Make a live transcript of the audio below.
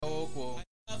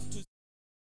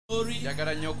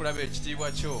Njagala nnyo okulaba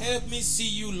ekitiibwa kyo. Help me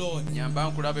see you, Lord. Nyamba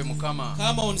nkulabe Mukama.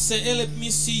 Come on, say, help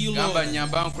me see you, Gamba Lord.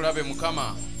 nyamba nkulabe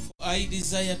Mukama. I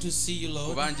desire to see you, Lord.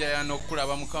 Kubanja yana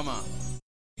okukulaba Mukama.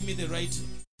 Give me the right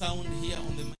sound here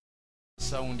on the mic.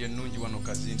 Sound ennungi wano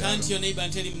kazinda. Turn to your neighbor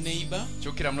and tell him, neighbor,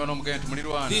 Kyukira munono omugende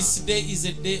tumulirwana. this day is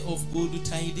a day of good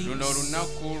tidings. Luno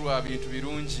olunaku lwa bintu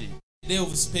birungi. A day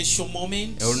of special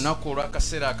moments. Olunaku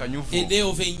olw'akaseera akanyuvu. A day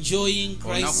of enjoying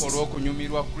Christ Olunaku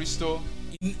olw'okunyumirwa Kristo.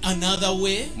 in another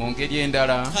way. Mu ngeri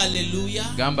endala.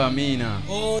 Hallelujah. Gamba amiina.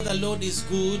 Oh, the Lord is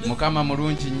good. Mukama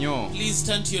mulungi nnyo. Please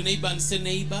turn to your neighbor and say,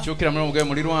 neighbor, Kyukira munono omugende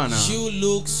mulirwana. you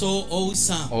look so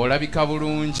awesome. Olabika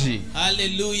bulungi.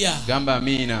 Hallelujah. Gamba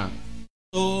amiina.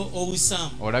 So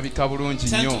awesome. Olabika bulungi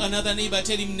Turn to nnyo. another neighbor,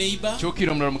 tell him, neighbor,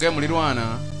 Kyukira omulala omugende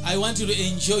mulirwana. I want you to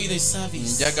enjoy the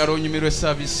service. Njagala onyumirwe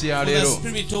service ya For the leero.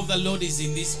 Spirit of the Lord is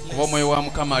in this Kuba place. omwoyo wa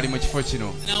Mukama ali mu kifo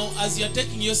kino. Now, as you are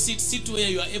taking your seat, sit where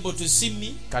you are able to see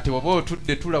me, Kati bw'oba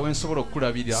otudde tula we nsobola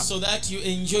okukulabira. so that you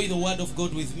enjoy the word of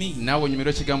God with me. Naawe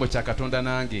onyumirwe ekigambo kya Katonda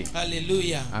nange.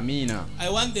 Hallelujah. Amiina. I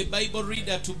want the Bible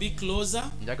reader to be closer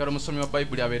Njagala omusomi wa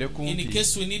Bayibuli abeere in kumpi.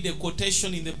 case we need a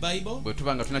quotation in the Bible. Bwe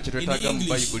tuba nga tulina kye twetaaga mu In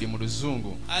English. Bayibuli mu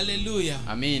Luzungu. Hallelujah.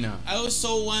 Amiina. I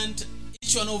also want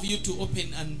each one of you to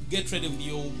open and get ready with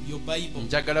your Bible.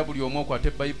 Njagala buli omu okwate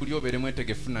Bayibuli obeere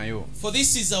mwetegefu nayo. For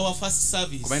this is our first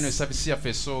service. Kuba eno esabisi yaffe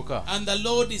esooka. And the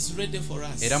Lord is ready for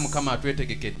us. Era Mukama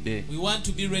atwetegekedde. We want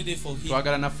to be ready for Him.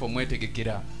 Twagala naffe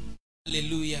omwetegekera.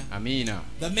 Hallelujah. Amiina.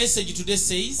 The message today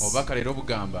says, Obubaka leero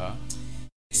bugamba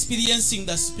experiencing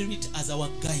the Spirit as our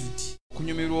guide.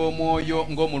 kunyumirwa omwoyo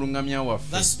ng'omuluŋŋamya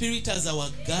waffe. The Spirit as our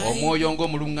guide. Omwoyo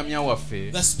ng'omuluŋŋamya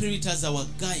waffe. The Spirit as our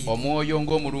guide. Omwoyo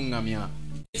ng'omuluŋŋamya.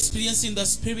 Experiencing the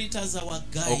Spirit as our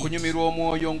guide Okunyumirwa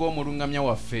omwoyo ng'omuluŋŋamya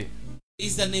waffe.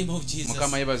 is the name of Jesus.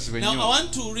 Mukama yebazibwe Now I nnyo.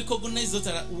 want to recognize those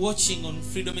that are watching on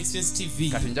Freedom Experience TV.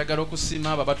 Kati njagala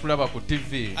okusiima abo abatulaba ku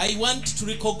TV. I want to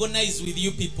recognize with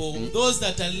you people, those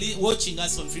that are watching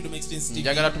us on Freedom Experience TV.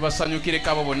 Njagala tubasanyukireko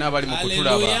abo bonna abali mu kutulaba.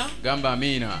 Hallelujah. Gamba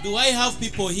amiina. Do I have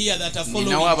people here that are Ninawo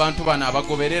following? abantu bano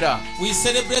abagoberera. We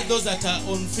celebrate those that are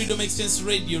on Freedom Experience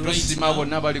Radio right Tusiima now.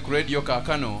 bonna abali ku radio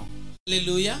kaakano.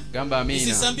 Hallelujah. Gamba You see,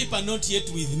 amiina. some people are not yet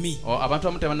with me. Abantu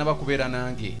abamu tebannaba kubeera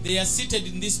nange. They are seated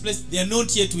in this place. They are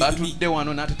not yet with me. Batudde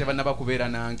wano naate tebannaba kubeera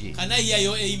nange. Can I hear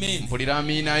your amen? Mpulira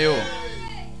amiinayo.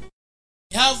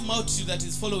 We have multitude that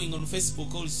is following on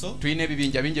Facebook also, Tulina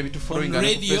ebibinja bingi ebitufollowinga On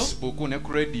ne ku radio, Facebook ne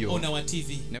ku radio on our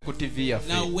TV. ne ku TV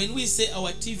Now, yaffe. when we say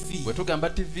our TV, Bwe tugamba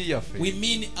TV yaffe we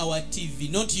mean our TV,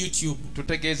 not YouTube.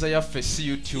 tutegeeza yaffe si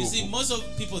You see, YouTube. most of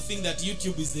people think that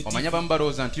YouTube is the Omanya TV. abamu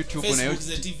balowooza nti YouTube nayo Facebook is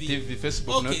the TV. TV,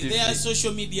 Facebook nayo Okay, there are TV.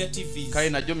 social media TVs. Kale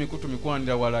najjo mikutu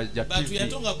mikwanira wala ja But we are TV.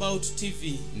 talking about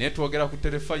TV. Naye twogera ku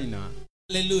terefayina.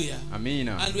 Hallelujah.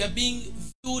 Amiina. And we are being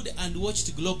viewed and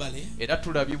watched globally, Era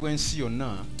tulabibwa ensi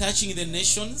yonna touching the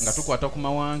nations, nga tukwata ku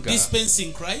mawanga, dispensing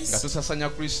nga Christ, tusasanya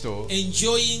Kristo,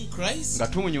 enjoying Christ nga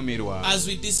tumunyumirwa, as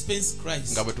we dispense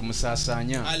Christ. nga bwe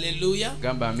tumusaasanya. Hallelujah.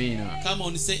 Gamba amiina. Come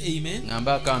on, say amen.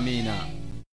 Ngambako amiina.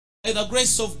 By the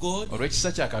grace of God,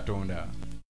 Olw'ekisa kya Katonda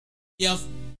we have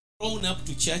grown up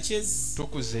to churches.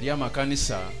 tukuze eri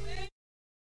amakanisa.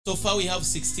 So far we have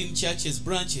 16 churches,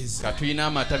 branches. Ka tulina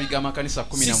amatabi g'amakanisa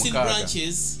 16 16.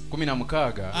 branches.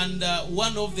 16. And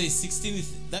one of the 16th,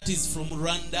 that is from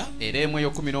Rwanda. Era emu eyo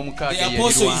 16 The eri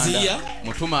apostle is Rwanda. here.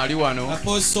 Mutume ali wano.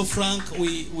 Apostle Frank,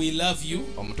 we love you.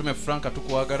 Omutume Frank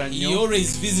tukuwagala He nnyo.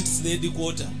 always visits the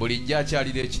headquarter. Bulijjo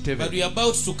akyalira But ekitebe. we are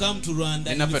about to come to Rwanda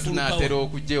Ne in naffe full tunaatera power.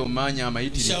 okujja omaanyi We shall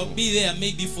amayitirivu. be there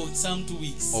maybe for some 2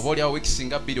 weeks. Oba oliawo wiikisi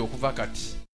nga 2 okuva kati.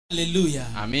 Hallelujah.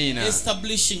 Amiina.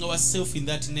 Establishing ourselves in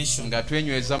that nation. Nga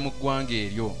twenyweza mu ggwanga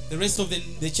eryo. The rest of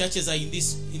the churches are in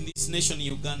this nation,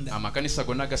 Uganda. Amakanisa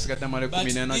gonna gasigadde amale But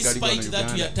 14 gali wano despite that,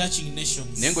 we are Uganda. touching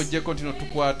nations. Naye ng'oggyeko ntino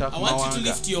tukwata I ku want you to mawanga.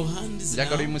 lift your hands Njagala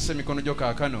now. oyimuse emikono gyo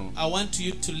kaakano. I want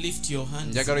you to lift your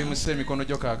hands Njagala now. oyimuse emikono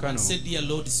gyo kaakano. Say, dear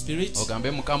Lord Spirit,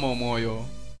 Ogambe Mukama omwoyo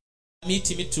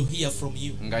meet me to hear from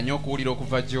you. nga nnyo okuwulira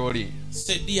okuva gy'oli.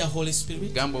 Say, dear Holy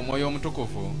Spirit, Gamba omwoyo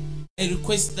omutukuvu. I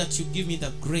request that you give me the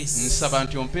grace Nsaba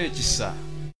nti ompe ekisa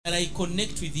that I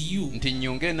connect with you nti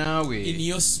nnyunge naawe in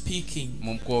your speaking.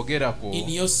 mu kwogerako. In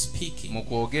your speaking. Mu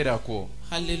kwogerako.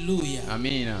 Hallelujah.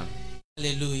 Amiina.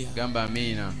 Hallelujah. Gamba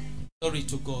amiina. Glory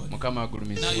to God. Mukama Now you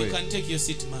agulumizibwe. can take your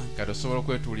seat, man. Kati osobola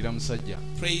okwetuulira musajja.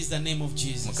 Praise the name of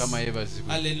Jesus. Mukama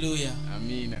yeebazibwe. Hallelujah.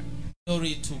 Amiina.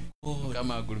 Glory to God.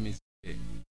 Mukama agulumizibwe.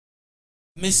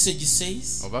 Message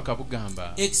says, Obubaka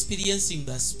bugamba experiencing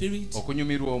the Spirit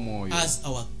okunyumirwa omwoyo as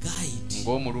our guide.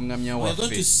 ng'omuluŋŋamya We are going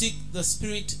to waffe. seek the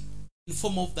Spirit in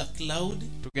form of the cloud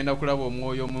tugenda kulaba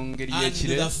omwoyo mu ngeri and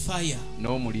y'ekire the fire,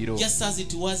 n'omuliro just as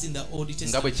it was in the Old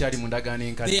nga bwe Testament. kyali mu ndagaano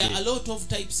There are enkadde. a lot of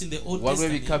types in the Old Waliwo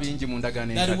ebika Testament bingi mu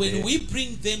ndagaano that when enkadde we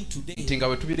bring them today, nti nga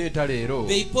bwe tubireeta leero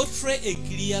they portray a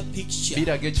clear picture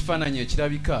biraga ekifaananyi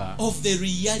ekirabika of the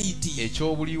reality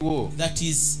ekyobuliwo that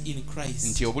is in Christ.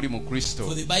 nti obuli mu Kristo.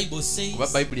 For the Bible says Kuba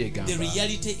Bayibuli the egamba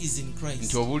reality is in nti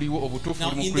Christ. obuliwo obutuufu Now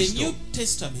buli mu in the Kristo. New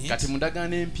Testament, Kati mu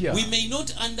ndagaano empya we may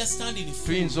not understand in full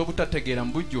tuyinza obutategeera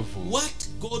mu bujjuvu what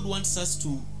God wants us to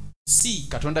see.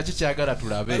 Katonda kikyagala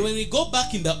tulabe. But when we go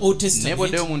back in the Old Naye bw'oddayo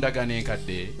Testament, mu ndagaano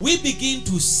enkadde we begin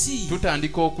to see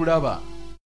tutandika okulaba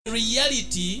the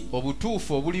reality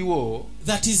obutuufu obuliwo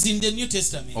that is in the New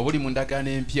Testament obuli mu ndagaano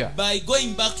empya by going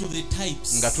back to the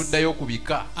types nga tuddayo ku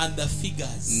bika and the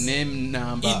figures in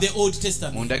n'ennamba the Old mu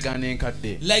Testament. ndagaano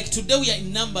enkadde. Like today we are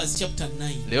in Numbers chapter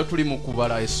 9. Leero tuli mu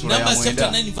kubala essula ya Numbers chapter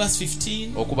 9 9 verse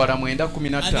 15. okubala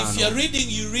 9:15 And if you are reading,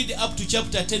 you read up to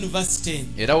chapter 10 verse 10.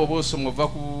 era woba osoma ova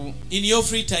ku In your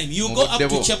free time, you mu go up budde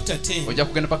to bwo chapter 10 ojja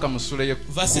kugenda paka mu ssula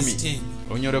verses ye 10.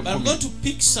 olunyolo But I'm going 10 to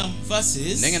pick some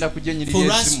verses naye ngenda kujja for ennyiriri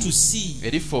us to ezimu see.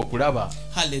 erifa okulaba.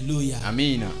 Hallelujah.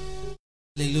 Amiina.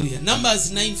 Hallelujah.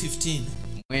 Numbers 9:15.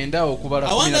 9 okubala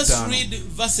I want us to 15 read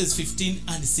verses 15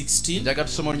 and 16. njaga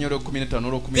tusoma olunyolo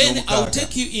 15 Then I'll n'olwo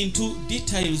take you into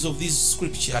details of these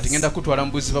scriptures. kati ngenda kutwala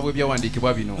mu buziba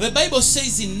bw'ebyawandiikibwa bino The Bible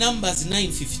says in Numbers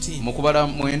 9:15, mu kubala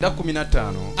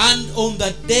 9:15 and on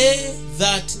the day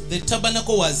that the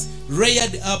tabernacle was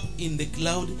reared up in the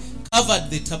cloud, covered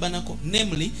the tabernacle,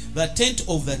 namely the tent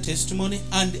of the testimony,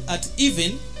 and at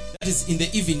even, that is in the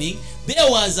evening, there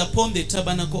was upon the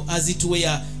tabernacle as it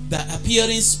were the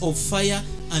appearance of fire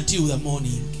until the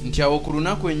morning. nti awo ku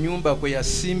lunaku ennyumba kwe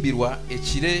yasimbirwa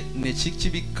ekire ne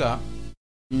kikibikka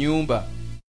nyumba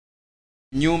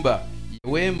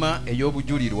yeweema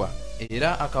ey'obujulirwa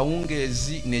era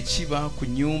akawungeezi ne kiba ku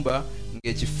nnyumba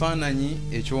ng'ekifaananyi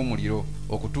eky'omuliro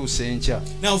okutuusa enkya.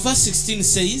 Now verse 16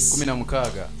 says,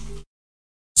 16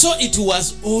 so it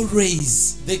was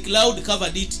always the cloud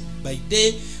covered it by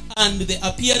day, and the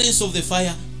appearance of the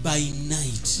fire by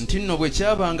night. nti nno bwe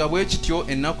kyabanga bwe kityo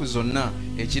ennaku zonna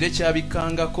ekire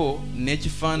kyabikkangako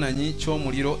n'ekifaananyi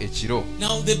ky'omuliro ekiro.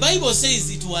 Now the Bible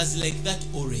says it was like that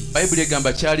always. Bayibuli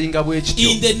egamba kyalinga bwe kityo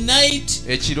In the night,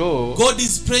 ekiro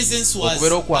God's presence was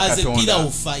okubeera okwa as a pillar Katonda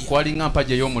of fire. kwalinga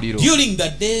mpagi ey'omuliro. During the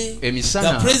day,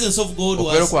 Emisana, the presence of God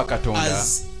okubeera was kwa Katonda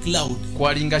as cloud.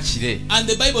 kwalinga kire. And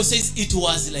the Bible says it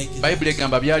was like that. Bayibuli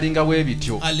egamba byalinga bwe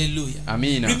bityo. Hallelujah.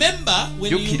 Amiina. Remember,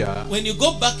 when you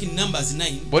go back in Numbers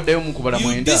 9, Bw'oddayo mu kubala you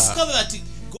 9 discover that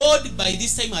God by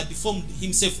this time had formed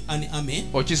himself an army,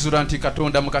 okizuula nti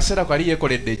Katonda mu kaseera kwali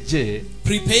yeekoledde eggye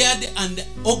prepared and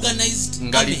organized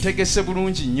nga army. litegese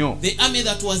bulungi nnyo. The army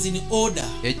that was in order,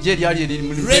 Eggye lyali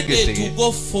erimu ready to litegese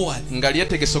go forward, nga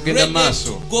lyetegese ogenda ready mu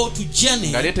maaso, to go to journey,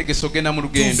 nga lyetegese ogenda mu to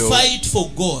lugendo fight for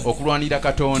God, okulwanira to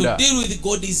Katonda, deal with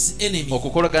God's enemy,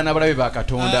 okukolagana n'abalabe ba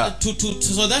Katonda,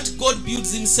 so that God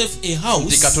builds himself a nti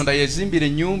house Katonda yeezimbira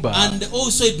ennyumba and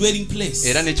also a dwelling place,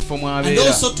 era n'ekifo and mw'abeera,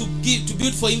 also to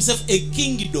build for himself a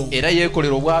kingdom. era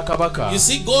yeekolera obwakabaka. You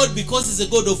see, God, because he's a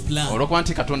God of plan, olw'okuba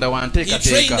nti Katonda wa he trained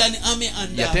nteekateeka, an army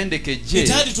and yatendeka it eggye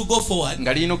had to go forward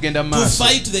nga lirina okugenda mu to maaso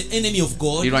fight the enemy of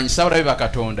God, lirwanyisa abalabe ba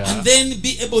Katonda, and then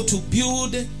be able to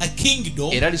build a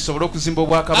kingdom. era lisobole okuzimba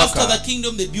After the obwakabaka.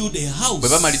 kingdom, they build a house, bwe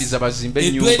bamaliriza bazimbe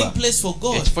a dwelling ennyumba, place for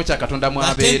God, ekifo kya Katonda a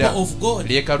mw'abeera, temple of God.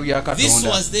 lyekalu lya This Katonda.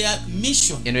 was their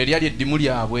mission. Eno eryali eddimu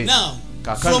lyabwe. Now,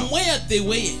 Kaakano, from where they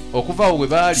were okuva awo bwe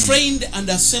baali trained and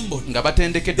assembled, nga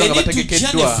batendekeddwa they nga need to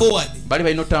journey bategekeddwa, forward. bali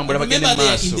balina otambula bagende Remember, mu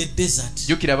they are in maaso. the desert.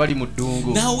 Jjukira bali mu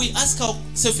ddungu. Now we ask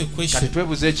ourselves a Kati question: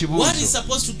 twebuza what is ekibuuzo,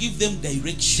 supposed to give them ki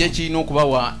direction ekirina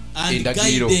okubawa and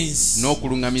endagiriro guidance? So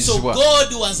n'okulungamizibwa.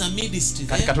 God was amidst Kati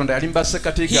them. Katonda yali mu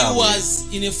bassekati He gaabwe, was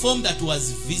in a form that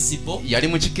was visible, yali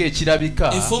mu kika ekirabika,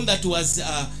 a form that was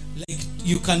like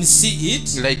you can see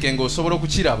it. like ng'osobola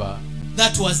okukiraba.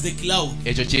 That was the cloud.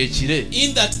 Ekyo kyekire,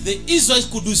 In that the Israelites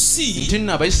could see nti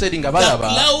nno Abayisirayiri nga the balaba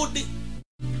cloud,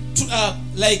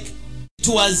 like it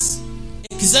was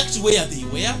exactly where they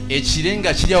were, ekire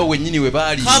nga kiri awo wennyini we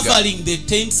baalinga, covering the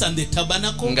tents and the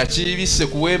tabernacle, nga kibisse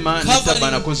ku weema ne covering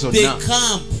tabanako the zonna,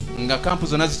 camp. nga kampu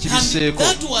zonna And zikibiseeko.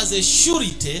 that was a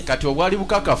surety Kati obwali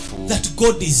bukakafu that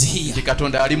God is here. nti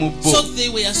Katonda ali mu bo. So they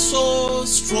were so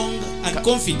strong and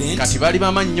confident Kati baali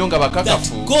bamaanyi nnyo nga that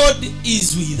bakakafu God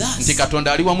is with nti us.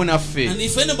 Katonda ali wamu naffe. And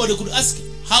if anybody could ask,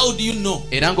 How do you know?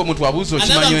 era ng'omuntu abuuza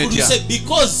Another okimanyi could etya say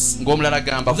because ng'omulala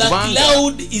agamba the kubanga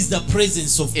cloud is the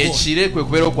presence of God. ekire kwe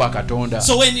kubeerawo kwa Katonda.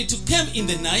 So when it came in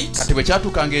the night, Kati bwe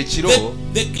kyatuukanga ekiro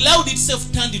the cloud itself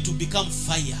turned to become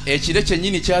fire. ekire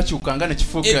kyennyini kyakyukanga ne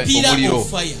kifuuka A pillar omuliro, of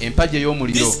fire. empagi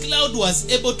ey'omuliro. This cloud was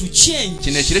able to change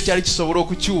Kino ekire kyali kisobola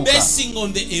okukyuka basing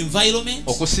on the environment,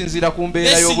 okusinziira ku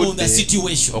mbeera basing on the y'obudde,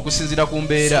 situation. okusinziira ku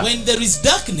mbeera. When there is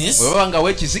darkness, bwe baba nga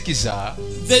weekizikiza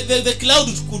the cloud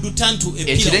could turn to a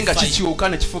ekire pillar nga of fire kikyuka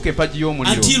ne kifuuka empagi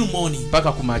y'omuliro until morning.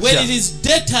 paka ku When makya. it is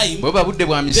daytime, bwe buba budde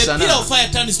bwa the pillar misana of fire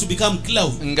turns to become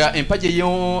cloud. nga empagi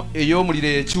ey'omuliro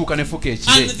ekyuka nefuuka And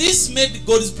ekire. this made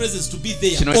God's presence to be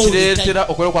there Kino all the time. kireetera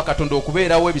okubeera kwa Katonda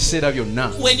okubeerawo ebiseera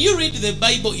byonna. When you read the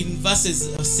Bible in verses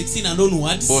 16 and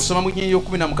onwards, bw'osoma mu nnyinyi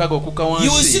y'okumi okukka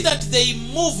you will see wansi that they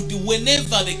moved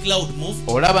whenever the cloud moved.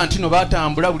 olaba nti no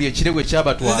baatambula buli ekire bwe They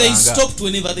kyabatwalanga stopped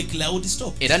whenever the cloud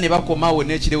stopped. era ne bakomawo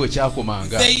n'ekire bwe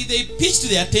kyakomanga. They pitched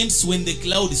their tents when the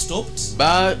cloud stopped.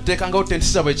 Baateekangawo tenti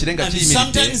zaabwe ekire nga And kiyimiridde.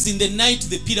 sometimes in the night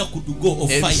the pillar could go of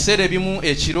fire. ebiseera ebimu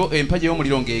ekiro empagi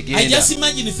y'omuliro I ng'egenda. just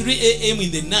imagine 3 a.m.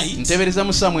 in the night, nteebereza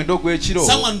mu saa 9 ogw'ekiro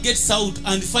someone gets out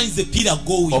and finds the pillar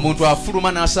going. omuntu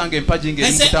afuluma n'asanga empagi And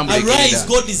ng'eri mu say, kutambula arise, egenda.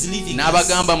 God is leaving us.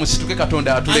 N'abagamba musituke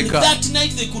Katonda And atuleka. that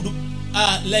night they could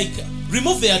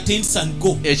remove their tents and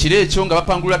go. ekiro ekyo nga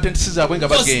bapangulula tentisi zaabwe nga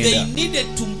Because they bagenda needed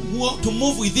to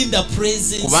move within the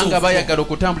presence kubanga of God. baayagala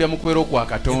okutambulira mu kubeera okwa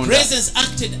The Katonda. presence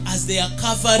acted as their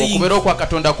covering. okubeera okwa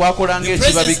Katonda kwakolanga The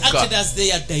presence ekibabikka, acted as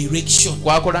their direction.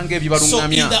 kwakolanga So in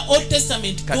ebibaluŋŋamya. the Old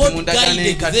Testament, Kati God mu ndagaano guided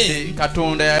enkadde them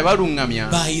Katonda yabaluŋŋamya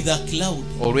by the cloud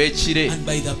olw'ekire and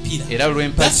by the pillar. era That's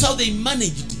lw'empagi. how they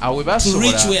managed awo we to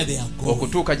reach basobola where they are going.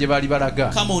 okutuuka gye baali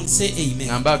balaga. Come on, say amen.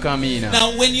 Ngamba amiina.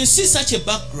 Now, when you see such a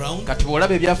background, Kati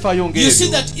bw'olaba ebyafaayo you see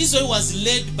ng'ebyo that Israel was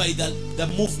led by the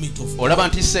movement of God. olaba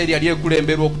nti Isirayiri yali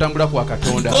ekulemberwa okutambula kwa And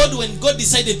Katonda. God, when God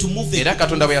decided to move Era them,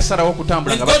 Katonda bwe yasalawo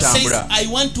okutambula when nga God says, batambula, I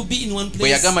want to be in one bwe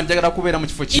place, yagamba njagala kubeera mu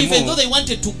kifo even though kimu, they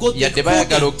wanted to go, they yadde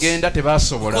bayagala couldn't, okgenda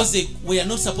tebaasobola because they were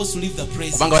not supposed to leave the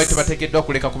presence. kubanga baali tebateekeddwa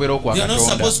kuleka kubeerawo kwa They are not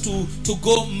Katonda. supposed to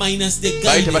go minus the Baali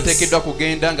guidance. tebateekeddwa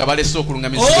kugenda nga balese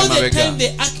okuluŋŋamizibwa All the emabega. time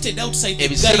they acted outside the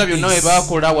Ebiseera byonna bwe guidance.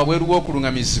 baakola wabweru They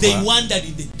w'okuluŋŋamizibwa wandered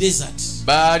in the desert.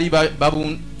 baali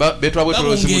beetwa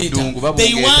bwetolozi mu ddungu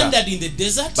They babungeeta. wandered in the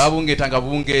desert Babungeetanga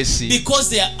bubungeesi because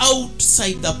they are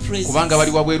outside the presence. kubanga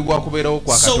bali wabweru wa kubeerawo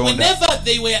kwa So Katonda. whenever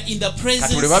they were in the Kati bwe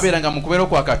presence, babeeranga mu kubeerawo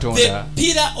kwa the Katonda,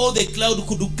 pillar or the cloud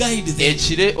could guide them.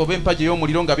 ekire oba empagi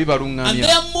ey'omuliro nga And bibaluŋŋamya.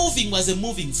 their moving was a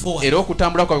moving forward. Era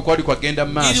okutambula kwabwe kwali kwagenda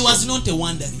mu It maaso, was not a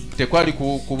wandering. tekwali A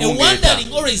kubungeeta.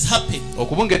 wandering always happened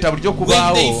Okubungeeta bulijjo when they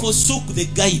kubaawo forsook the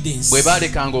guidance bwe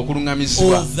baalekanga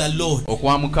okuluŋŋamizibwa of the Lord.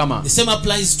 okwa Mukama. The same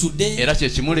applies today Era kye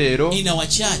kimu leero in our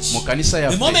church. mu kanisa The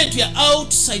yaffe. moment we are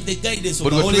outside the guidance of Buli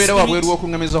the bwe Holy tubeera wabweru Spirit,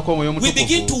 w'okuluŋŋamizibwa kw'Omwoyo we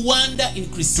begin to Omutukuvu, wander in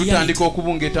Christianity. tutandika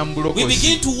okubungeeta mu We bulokozi,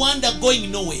 begin to wander going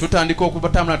nowhere. tutandika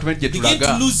okubatambula tumenye gye Begin to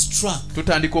tulaga, lose track.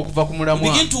 tutandika okuva ku We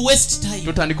mulamwa, begin to waste time.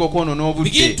 tutandika okwonoona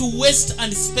Begin obudde, to waste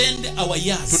and spend our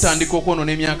years tutandika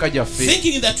okwonoona emyaka gyaffe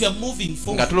thinking that we are moving nga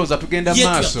forward. tulowooza tugenda Yet we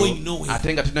are maaso going nowhere.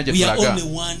 ate nga tulina gye We are tulaga,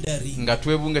 only wandering nga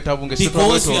twebungeetabungeese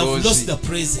because we have lost twetoloozi the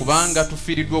presence. kubanga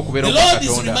tufiiriddwa okubeera The kwa Lord is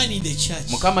Katonda. reminding the church.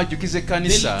 Mukama ajjukiza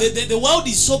ekkanisa, The world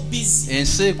is so busy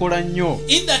ensi ekola nnyo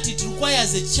in that it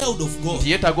requires a child of God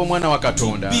nti yeetaaga omwana wa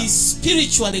Katonda be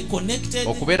spiritually connected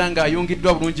okubeera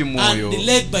ng'ayungiddwa bulungi mu mwoyo and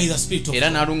led by the Spirit of era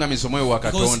God. n'aluŋŋamiza omwoyo wa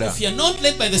Because Katonda. if you are not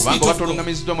led by the Spirit Kubanga of God,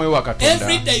 batoluŋŋamiziddwa omwoyo wa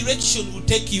every Katonda, direction will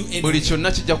take you buli anywhere.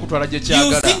 kyonna kijja kutwala gye You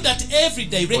kyagala. think that every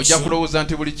Ojja direction kulowooza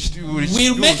nti buli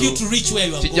will make you to kitundu reach where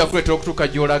you are kijja going. kuleetera okutuuka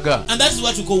gy'olaga. And that is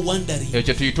what we call wandering. Ekyo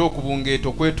kye tuyita okubungeeta, May the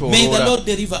okwetooloola. Lord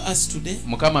deliver us today.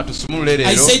 Mukama atusumulule I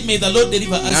leero. said, may the Lord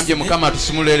deliver us Ngambye today. Mukama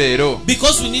atusumulule leero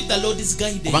Because we need the Lord's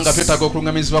kubanga guidance. twetaaga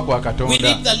okuluŋŋamizibwa kwa We Katonda.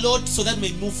 need the Lord so that we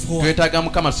may move forward. Twetaaga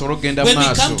Mukama tusobole okugenda mu When we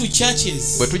maaso. come to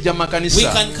churches, Bwe tujja mu we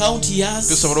makanisa can count years,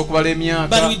 tusobola okubala but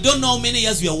emyaka we don't know how many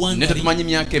years we are naye wandering tetumanyi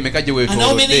myaka emeka gye and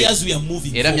how many weetoolodde years we are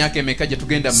moving era forward. myaka emeka gye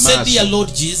tugenda mu Say, dear maaso.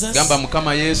 Lord Jesus, Gamba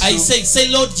Mukama Yesu, I say,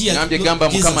 Lord ngambye gamba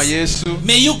Mukama Jesus, Yesu,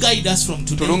 may you guide us from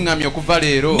today. tuluŋŋamye okuva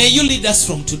leero. May you lead us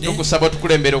from today. Tukusaba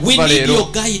tukulembere We okuva need leero.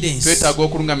 your guidance. Twetaaga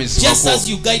okuluŋŋamizibwa Just kwo as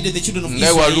you guided the children of nga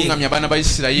Israel. waluŋŋamya abaana ba May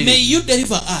Isirayiri. you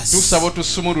deliver us Tukusaba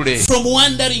otusumulule from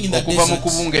wandering in the okuva mu desert,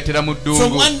 kubungeetera mu from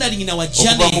ddungu, wandering in our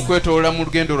okuva mu journey. kwetoolola mu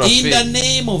lugendo In the lwaffe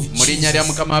name of mu linnya lya Jesus.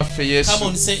 Mukama waffe Come Yesu.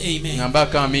 on, say amen.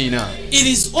 Ngambako amiina. It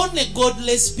is only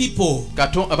godless people.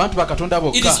 Abantu ba Katonda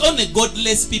It is bokka, only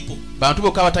godless people bantu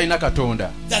bokka abatalina Katonda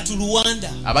that will wander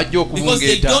abajja because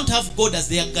they okubungeeta don't have God as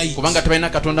their guide. kubanga tebalina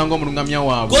Katonda ng'omuluŋŋamya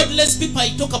waabwe. Godless people, I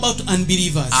talk about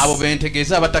unbelievers. Abo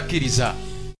bentegeeza abatakkiriza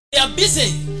They are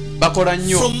busy bakola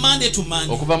nnyo from Monday to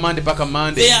Monday. okuva Monday paka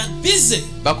Monday. They are busy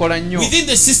bakola nnyo within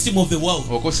the system of the world.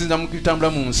 okusinza mu kitambula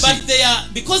mu nsi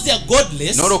But because they are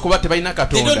godless, n'olwokuba tebalina they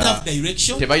don't katonda have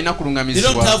direction. tebalina They don't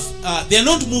kulungamizibwa have. They are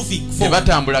not moving forward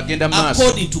tebatambula genda maaso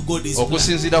according to God's plan.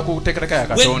 okusinziira ku nteekateeka ya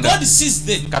When katonda. God sees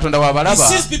them, Katonda He bw'abalaba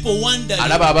sees people wandering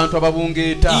alaba abantu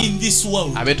ababungeeta in this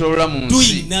world, abeetoolola mu nsi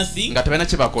doing nothing, nga tebalina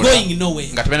kye bakola going nowhere.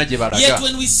 nga tebalina gye balaga. Yet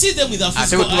when we see them with our ate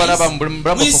bwe physical tubalaba eyes, mu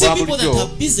bulamu we see bwa people that bulijjo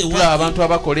are busy tulaba working, abantu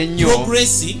abakola ennyo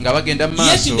progressing, nga bagenda mu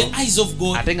yet in maaso the eyes of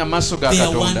God, ate nga mu maaso ga they are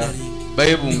katonda wandering because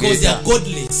they beebungeeta are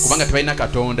godless. kubanga tebalina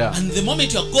katonda. And the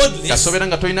moment you are godless, kasobeera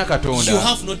nga tolina you katonda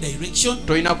have no direction,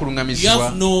 tolina you kulungamizibwa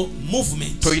have no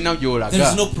movement, tolina there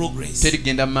gy'olaga is no progress.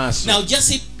 terigenda mu maaso. Now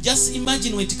just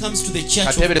imagine when it comes to the church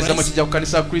of kateebereza mu Christ, kijja ku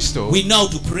kanisa ya Kristo we know how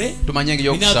to pray, tumanye engeri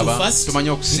we know how to y'okusaba fast, tumanye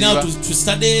we know okusiiba how to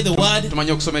study the word,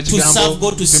 tumanye okusoma to serve ekigambo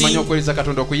God, to tumanye sing, okuweereza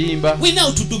katonda okuyimba we know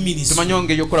how to do ministry. tumanye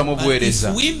engeri y'okukolamu But obuweereza.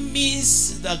 if we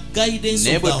miss the guidance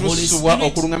naye of bwe the Holy tusubwa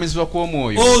Spirit, okulungamizibwa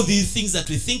kw'omwoyo all these things that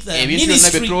we think that are ebintu byonna bye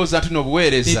ministry, tulowooza nti they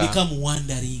n'obuweereza become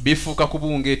wandering. bifuuka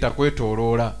kubungeeta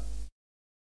kwetooloola.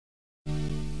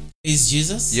 Is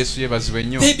Jesus? Yesu yeebazibwe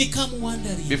nnyo. They become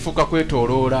wandering. bifuuka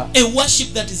kwetooloola. A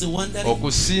worship that is a wandering.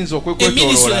 okusinza A ministry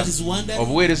okwekwetooloola that is wandering.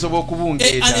 obuweereza An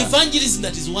obw'okubungeeta evangelism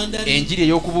that is wandering. enjiri A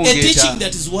ey'okubungeeta teaching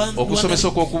that is okusomesa wandering. Any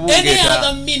okw'okubungeeta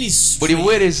other buli ministry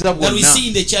buweereza that we bwonna see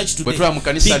in the church bwe today tulaba mu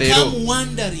kanisa leero become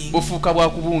wandering bufuuka bwa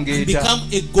and kubungeeta become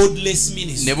a godless ne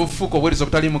ministry. bufuuka obuweereza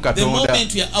obutaliimu The katonda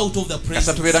moment we are out of the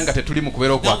kasa tubeera presence. nga tetuli mu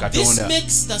kubeera okwa Now this katonda.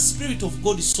 makes the spirit of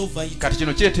God so vital kati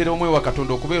kino kireetera omwoyo wa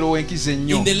katonda okubeera ow'enkizo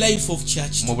ennyo in the life of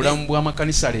church mu today. bulamu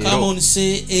bw'amakanisa Come leero. on,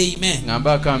 say amen.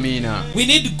 Ng'ambaako amiina. We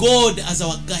need God as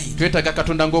our guide. twetaaga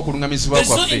katonda ng'okulungamizibwa There's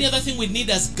no any kwaffe. other thing we need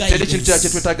as teri kintu kirala kye guidance.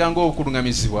 twetaaga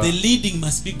ng'okulungamizibwa. The leading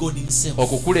must be God Himself.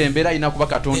 okukulembera alina kuba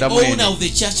The katonda owner mwene. of the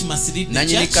church must lead the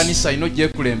nannyini church. kanisa alina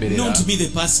ogyekulemberera. Not be the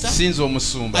pastor. sinza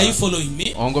omusumba. Are you following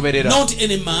me? ongoberera. Not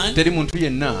any man. teri muntu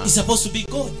yenna Is supposed to be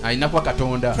God. alina kuba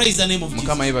katonda. Praise the name of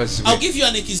Mukama Jesus. yeebazibwe. I'll give you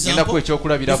an genda ku example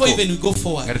ekyokulabirako before even we go nga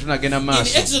forward. tetunagenda mu In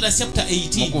maaso. Exodus chapter mu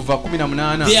 18, kuva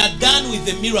 18 they are done with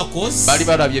the miracles. baali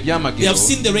balabye They ebyamagero have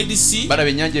seen the Red Sea balaba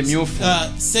ennyanja emyufu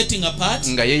setting apart.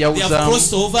 nga They have crossed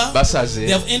yeeyawuzaamu over. basaze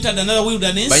They have entered another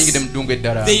wilderness. bayingidde mu ddungu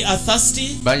eddala They are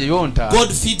thirsty. bayonta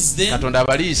God feeds them katonda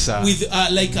abaliisa with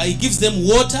He gives them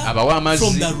water abawa from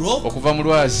amazzi the rock. okuva mu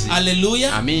lwazi.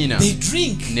 Hallelujah. Amiina. They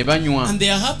drink ne banywa and they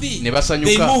are happy. ne They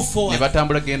basanyuka move ne forward.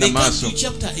 batambula genda They come maaso to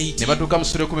chapter ne 18. batuuka mu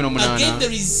sura Again, 18.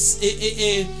 there is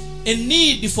a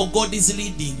need for God's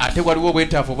leading. ate waliwo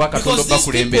obwetaavu bwa katonda Because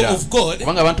these people obakulembera of God,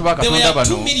 kubanga abantu ba they katonda were 2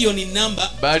 bano million in number,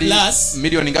 bali plus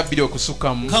miliyoni nga 2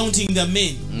 okusukkamu counting the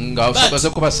men. nga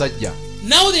osabazeko basajja.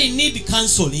 Now they need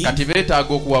counseling. kati beetaaga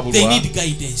They okuwabulwa need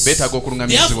guidance. beetaaga They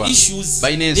okulungamizibwa have issues.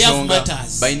 balina They have ensonga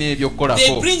matters. balina They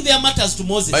ebyokukolako bring their matters to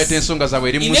baleeta Moses. ensonga zaabwe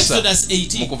eri In musa Exodus mu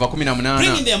 18, kuva bringing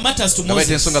 18 their matters to nga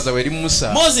baleeta Moses. ensonga zaabwe eri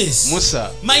musa. Moses, musa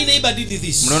my neighbor did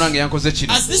this. muliro nange yankoze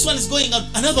kino. As this one is going out,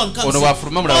 another one comes. ono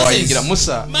bw'afuluma mulala wayingira.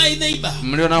 musa my neighbor,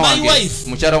 mulirona my wange wife,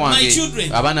 mukyala my wange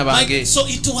children, abaana bange. so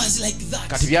it was like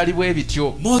kati that. byali bwe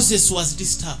bityo. Moses was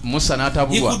disturbed. musa He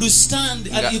n'atabulwa could stand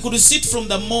and he could sit from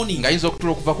the morning ng'ayinza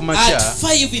okutula okuva ku at makya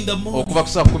 5 in the morning. okuva ku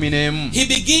saa 11 He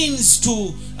begins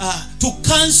to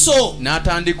counsel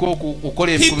n'atandika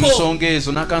okukola ku People nsonga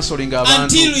ezo n'akansolinga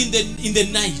abantu until in the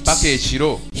night. paka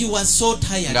ekiro He was so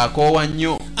tired. ng'akoowa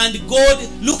nnyo. And God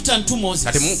looked unto kati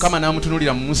Moses. mukama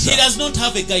n'amutunuulira mu musa He does not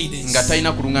have a guidance. nga talina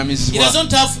He kulungamizibwa does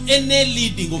not have any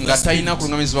leading of nga the talina Spirit.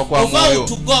 kulungamizibwa kwa Of how mwoyo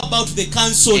to go about the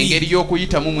counseling. engeri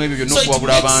y'okuyitamu mu ebyo byonna So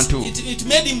okuwabula abantu. it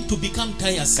made him to become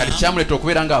tiresome. kati kyamuleeta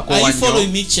okubeera Are ng'akoowa you following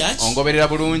nnyo. me, church? ongoberera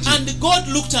bulungi. And God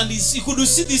looked and he could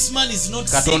see this man is not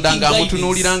katonda seeking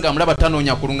ng'amutunuulira guidance. ng'amulaba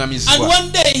tanoonya And kulungamizibwa.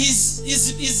 one day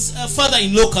his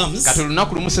father-in-law comes. kati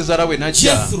olunaku lumu sezaala we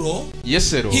n'ajja. Jethro,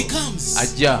 yesero he comes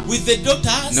ajja with the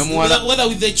daughters, N'omuwala- whether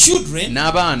with the children, the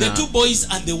n'abaana 2 boys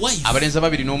and the wife. abalenzi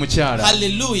ababiri n'omukyala.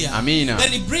 Hallelujah. Amiina.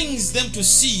 Then he brings them to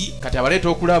see kati abaleeta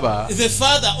okulaba the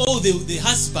father or the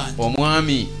husband.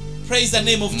 omwami. Praise the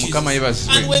name of Jesus. Mukama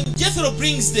yeebazibwe. And when Jethro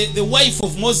brings the wife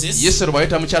of Moses yesero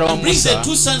bwaleeta mukyala wa and brings the musa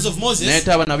 2 sons of Moses,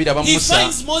 n'aleeta abaana babiri aba he musa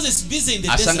finds Moses busy in the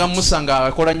asanga desert. musa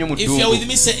ng'akola nnyo mu If you are with ddungu.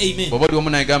 me, say amen. bw'oba oli wamu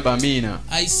naye gamba amiina.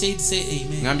 I said, say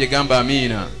amen. ngambye gamba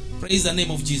amiina. Praise the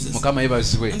name of Jesus. mukama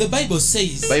yeebazibwe. And the Bible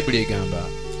says, bayibuli egamba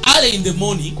early in the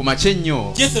morning, ku makya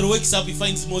ennyo Jethro wakes up, he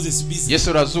finds Moses busy.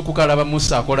 yesero azuukuka alaba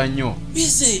musa akola nnyo.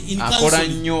 Busy in akola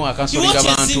counseling. nnyo He akansolinga watches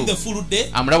him abantu. the full day.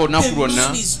 amulaba olunaku The lwonna.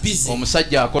 man is busy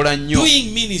omusajja akola nnyo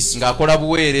doing ministry, ng'akola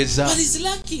buweereza but he's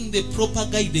lacking the proper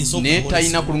guidance of the naye Holy talina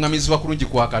Spirit. kulungamizibwa kulungi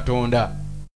kwa katonda.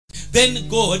 Then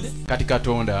God kati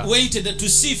Katonda waited to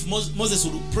see if Moses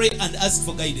would pray and ask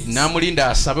for guidance. Namulinda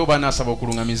asabe oba nasaba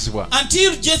okulungamizibwa.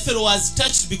 Until Jethro was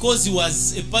touched because he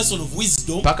was a person of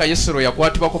wisdom. Paka Yesero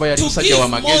yakwatibwa kuba yali musajja wa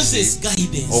magezi.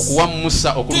 Okuwa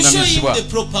Musa okulungamizibwa.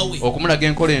 Okumulaga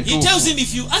enkola entuufu. He tells him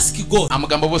if you ask God,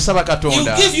 amugamba bw'osaba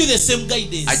Katonda, he'll give you the same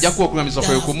guidance. Ajja kuwa okulungamizibwa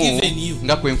kwe kumu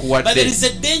nga kwe nkuwadde. But there is a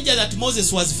danger that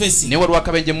Moses was facing. Ne waliwo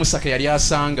akabenje Musa ke yali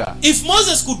asanga. If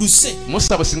Moses could say,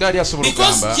 Musa bwe singa yali asobola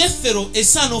okugamba, because Jethro, a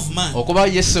son of man, okuba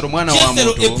Yesero mwana wa muntu,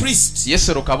 Jethro a priest,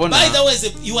 Yesero kabona, by the way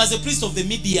he was a priest of the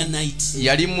Midianites,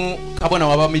 yali mu kabona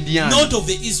wa Midian, not of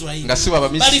the Israelites, nga si wa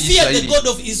but he feared the God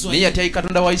of Israel. Naye yatya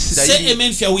Katonda wa Isirayiri. Say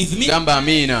amen if you are with me. Gamba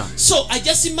amina. So I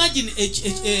just imagine a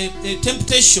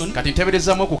temptation kati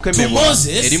nteeberezamu okukemebwa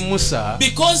eri Musa,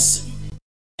 because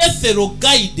Jethro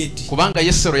guided kubanga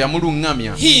Yesero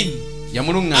yamulungamya him. And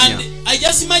I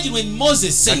just imagine when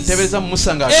Moses says,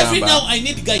 every now I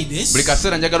need guidance, I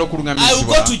will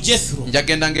go to Jethro.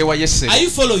 Are you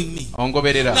following me?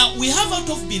 Now we have out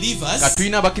of believers that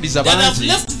have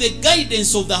left the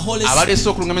guidance of the Holy Spirit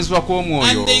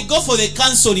and they go for the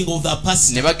counseling of the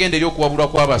pastor.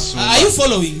 Are you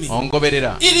following me?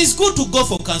 It is good to go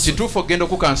for counseling,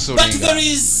 but there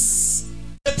is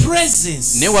a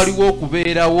presence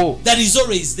that is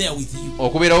always there with you,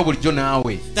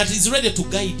 that is ready to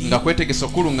guide you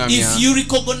if you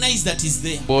recognize that is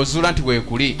there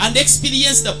and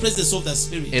experience the presence of the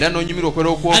Spirit and begin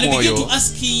to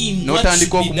ask him what should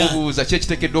be done.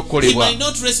 He might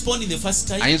not respond in the first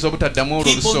time. Keep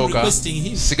on requesting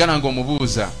him.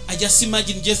 I just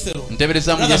imagine Jethro,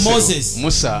 brother Moses,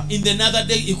 in another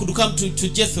day he could come to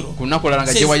Jethro,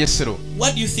 says,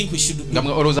 what do you think we should do?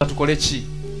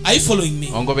 Are you following me?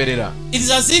 It is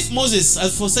as if Moses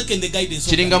has forsaken the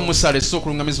guidance of God,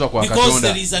 because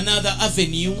there is another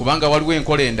avenue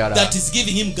that is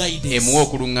giving him guidance.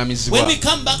 When we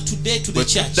come back today to the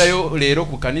church,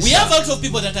 we have a lot of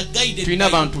people that are guided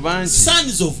by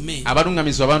sons of men, and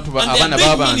they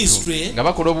are doing ministry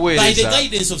by the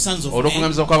guidance of sons of men.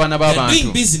 They are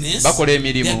doing business, they are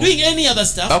doing any other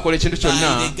stuff by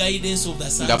the guidance of the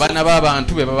sons of men.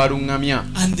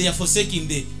 And they are forsaking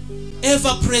the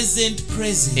ever-present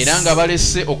presence.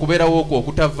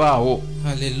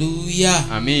 Hallelujah.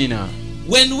 Amina.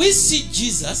 When we see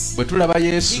Jesus,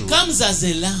 he comes as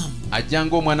a lamb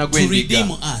to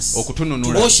redeem us, to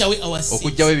wash away our sins.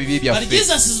 But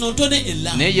Jesus is not only a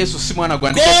lamb.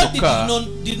 God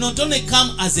did not only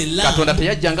come as a lamb to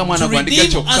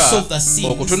redeem us of the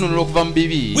sins.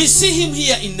 We see him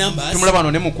here in Numbers.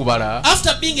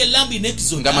 After being a lamb in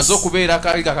Exodus,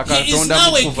 he is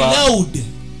now a cloud,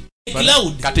 and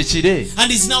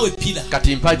is now a pillar.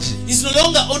 He's no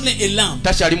longer only a lamb,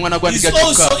 he's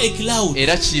also a cloud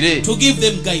to give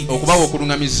them guidance.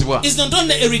 He's not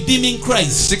only a redeeming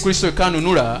Christ,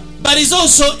 but he's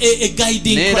also a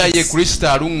guiding Christ.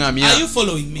 Are you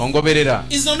following me?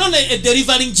 He's not only a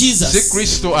delivering Jesus,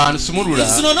 he's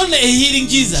not only a healing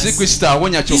Jesus,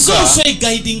 he's also a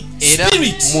guiding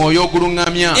spirit.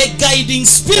 A guiding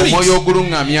spirit.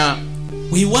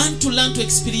 We want to learn to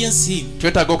experience him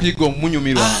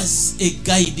as a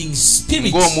guiding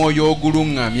spirit.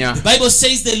 The Bible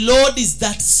says the Lord is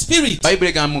that spirit. Where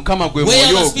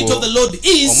the spirit of the Lord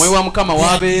is,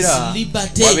 there is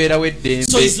liberty.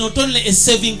 So he's not only a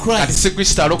saving Christ, he's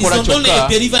not only a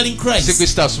delivering Christ, a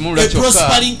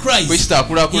prospering Christ.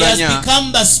 He has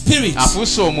become the spirit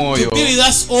to be with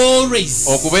us always,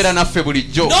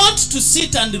 not to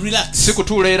sit and relax. He's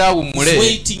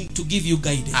waiting to give you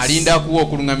guidance.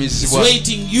 He's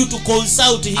waiting you to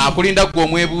consult him.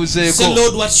 Say,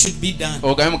 Lord, what should be done?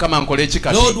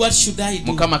 Lord, what should I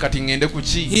do?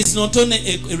 He's not only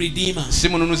a redeemer,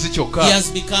 he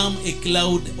has become a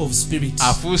cloud of spirit,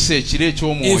 a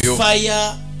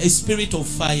fire, a spirit of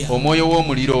fire,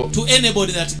 to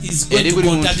anybody that is going to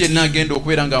contact him. I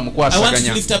want you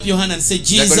to lift up your hand and say,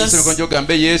 Jesus,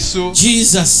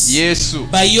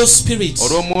 by your spirit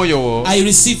I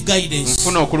receive guidance.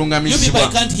 You people, I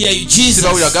can't hear you. Jesus,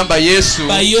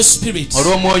 by your spirit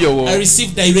I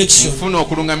receive direction. I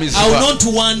will not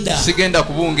wander in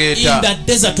the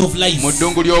desert of life. I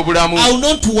will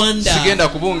not wander in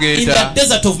the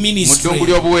desert of ministry.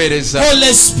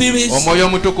 Holy Spirit,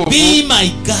 be my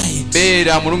guide. Be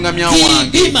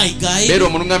my guide.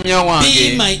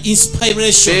 Be my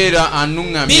inspiration.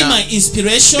 Be my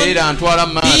inspiration. Be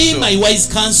my wise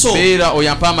counsel.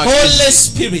 Holy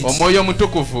Spirit,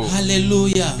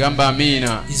 hallelujah,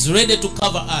 is ready to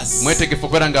cover us as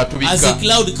a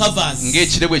cloud covers.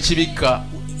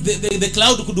 the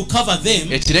cloud could cover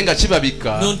them, ekirenga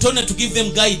kibabika not only to give them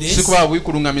guidance, sikuba but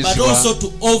bwikulungamizibwa also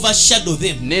to overshadow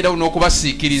them neera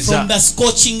n'okubasiikiriza from the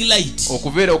scorching light,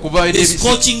 okuva the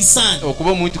scorching sun.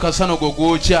 okuba omuntu kasana ogwo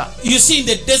gwokya. You see, in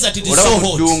the desert it is olaba so mu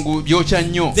hot. ddungu byokya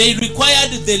nnyo. They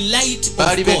required the light of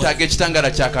baali God, beetaaga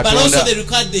ekitangaala kya but also katonda they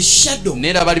required the shadow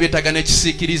neera baali beetaaga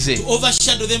n'ekisiikirize to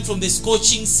overshadow them from the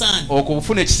scorching sun.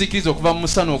 okufuna ekisiikirize okuva mu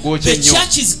musana ogwokya The ennyo.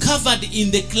 church is covered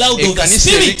in the cloud of the ekkanisa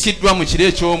Spirit. ebikkiddwa mu kiro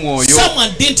eky'omwoyo.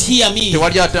 Someone didn't hear me.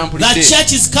 tewali The atampulidde.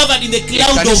 church is covered in the cloud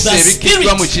of ekkanisa the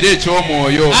ebikkiddwa mu Spirit. kiro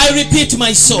eky'omwoyo. I repeat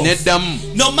myself. neddamu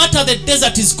No matter the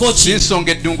desert is si scorching,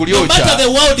 nsonga eddungu no matter lyokya, the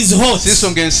world is hot, si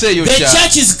nsonga ensi the eyokya.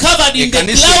 church is covered in the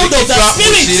ekkanisa cloud of the ebikkiddwa mu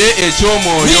Spirit. kiro We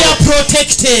eky'omwoyo. are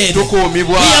protected.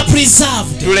 tukuumibwa, We are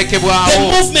preserved. The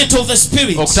tulekebwawo. movement of the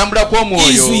Spirit okutambula kw'omwoyo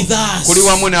is with us. kuli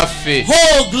wamu naffe.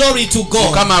 Oh, glory to God.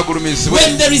 mukama agulumizibwe.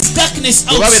 When there is darkness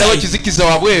bwe wabeerawo outside, ekizikiza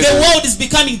wabweru, the world is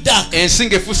becoming dark. ensi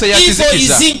ng'efuuse ya Evil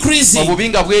kizikiza, is increasing. obubi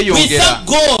nga We bweyongera. thank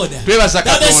God twebaza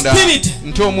that the katonda Spirit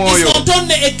nti is omwoyo not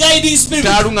only a guiding spirit,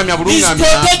 taalungamya He's bulungamya,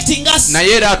 protecting us naye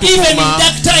era even in atukuuma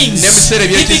dark times. ne mu biseera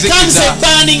It becomes ebyekizikiza. a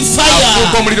burning afuuka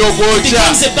fire. omuliro It ogwokya,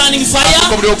 becomes a burning afuuka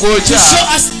fire omuliro to ogwokya, show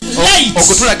us light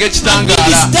okutulaga amid ekitangaala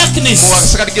this darkness. mu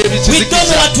wakasakati We don't know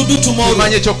g'ebikizikiza. what to do tomorrow.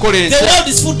 tumanyi ekyokukola The enkya. world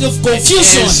is full of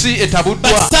confusion, ensi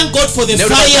etabuddwa. but thank God for the naye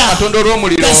olwaki fire. katonda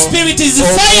olw'omuliro. The Spirit is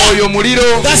fire. omwoyo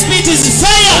muliro. The Spirit is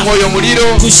fire omwoyo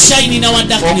muliro. to shine in our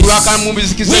darkness. okulwaka mu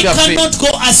bizikiza We byaffe. cannot go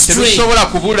astray. tetusobola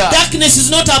kubula. Darkness is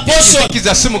not our portion.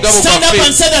 ekizikiza si mugabo Stand up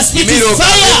and say the Spirit is Yimira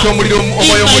fire okagenda omuliro,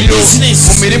 omwoyo in my muliro business.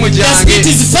 mu mirimu The gyange. Spirit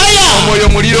is fire omwoyo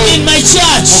muliro in my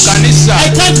church. mu kanisa. I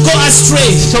can't go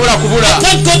astray. sobola kubula. I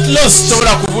can't get lost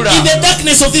sobola kubula. in the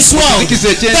darkness of this world. Ekizikiza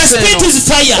The ekyensi Spirit eno. is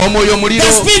fire. omwoyo muliro.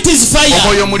 The Spirit is fire.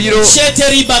 omwoyo muliro. Shete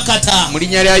ribakata. mu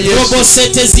linnya lya yesu. Robo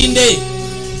sete zinde.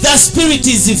 The Spirit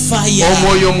is fire.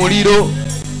 omwoyo muliro.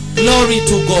 Glory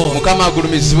to God. mukama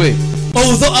agulumizibwe.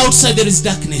 Although outside there is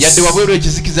darkness, yadde wabweru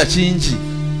ekizikiza kingi,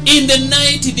 in the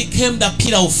night he became the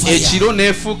pillar of fire. ekiro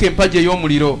neefuuka empagi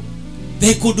ey'omuliro.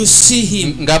 They could see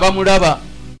him. nga bamulaba,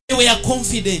 They were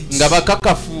confident. nga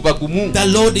bakakafu bagumu. The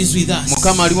Lord is with us.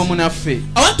 mukama ali wamu naffe.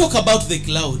 I want to talk about the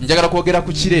cloud. njagala kwogera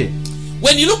ku kire.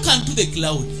 When you look unto the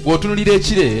cloud, bw'otunulira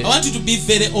ekire, I want you to be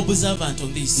very observant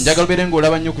on this. njagala obeere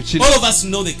ng'olaba nnyo ku kire. All of us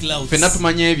know the clouds. ffenna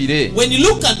tumanye ebire. When you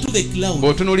look unto the cloud,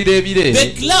 bw'otunulira ebire, the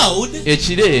cloud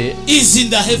ekire is in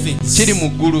the heavens. kiri mu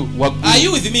ggulu Are waggulu.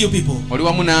 you with me, you people? oli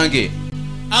wamu nange.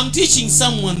 I'm teaching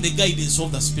someone the guidance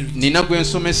of the Spirit. nina gwe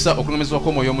nsomesa okulumizibwa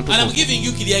kw'omwoyo And I'm omutukuvu. giving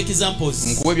you clear examples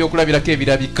nkuwa ebyokulabirako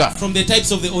ebirabika from the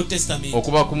types of the Old Testament.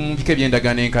 okuba ku mpiko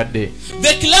eby'endagaano enkadde.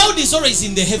 The cloud is always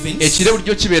in the heavens. ekire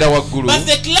bulijjo kibeera waggulu, But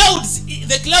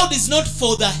the cloud is not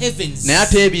for the heavens. naye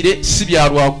ate ebire si bya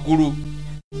lwaggulu.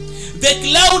 The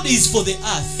cloud is for the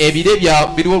earth. ebire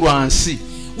biriwo lwa nsi.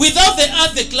 Without the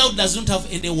earth, the cloud does not have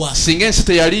any worth. singa ensi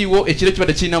teyaliiwo ekire kiba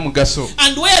tekirina mugaso.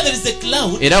 And where there is the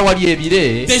cloud, era wali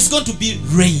ebire there's going to be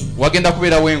rain. wagenda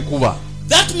kubeerawo enkuba.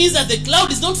 That means that the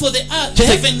cloud is not for the earth, the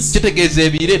heavens, kitegeeza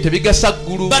ebire tebigasa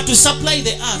ggulu, but to supply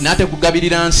the earth. n'ate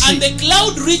kugabirira nsi. And the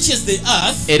cloud reaches the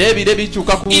earth era ebire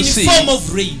bikyuka ku in nsi form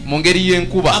of rain. mu ngeri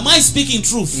y'enkuba. Am I speaking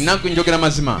truth? nange njogera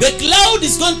mazima. The cloud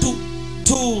is going to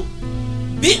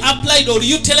be applied or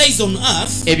utilized on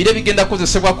earth. ebire bigenda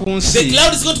kukozesebwa ku The nsi.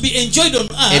 cloud is going to be enjoyed on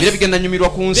ebire earth. bigenda nyumirwa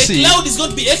ku The nsi. cloud is going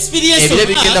to be experienced ebire on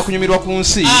bigenda earth kunyumirwa ku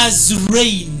nsi as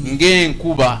rain.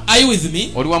 ng'enkuba. Are you with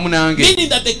me? oli wamu nange. Meaning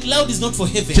that the cloud is not for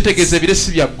heaven. kitegeeza ebire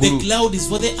si bya The ggulu, cloud is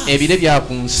for the earth. ebire bya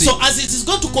ku nsi. So as it is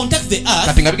going to contact the earth,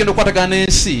 kati nga bigenda okukwatagana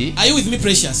n'ensi, are you with me,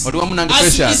 precious? oli wamu nange As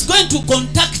it precious, is going to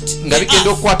contact nga the bigenda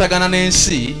earth, okukwatagana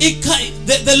n'ensi,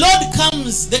 the Lord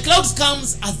comes, the cloud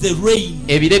comes as the rain.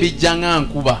 ebire bijja nga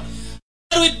nkuba.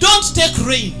 But we don't take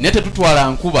rain. naye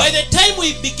tetutwala nkuba. By the time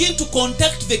we begin to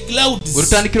contact the clouds bwe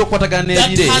tutandikira okukwatagana that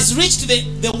n'ebire, has reached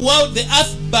the world, the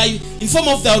earth in form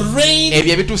of the rain,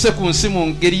 ebyo ebituuse ku nsi mu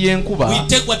ngeri y'enkuba, we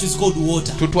take what is called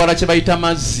water. tutwala kye bayita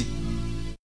mazzi.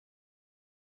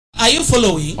 Are you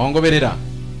following? ongoberera.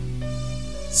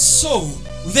 So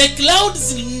the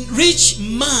clouds reach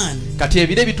man kati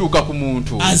ebire bituuka ku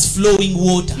muntu as flowing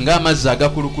water. ng'amazzi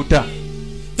agakulukuta.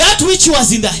 That which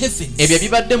was in the heavens ebyo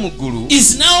ebibadde mu ggulu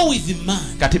is now with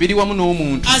man kati biri wamu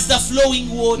n'omuntu as the flowing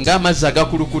water, ng'amazzi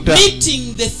agakulukuta,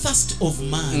 meeting the thirst of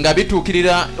man. nga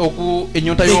bituukirira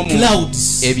ennyonta The y'omuntu.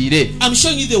 clouds. ebire I'm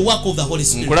showing you the work of the Holy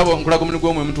Spirit. nkulaga omulimu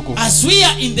gw'omwoyo omutukuvu. As we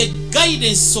are in the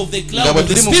guidance of the nga cloud bwe of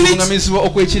the tuli mu Spirit, kulungamizibwa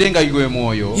okw'ekire nga gwe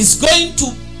mwoyo, He's going to,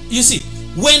 you see,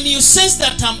 when you sense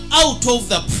that I'm out of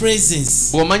the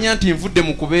presence, bw'omanya nti nvudde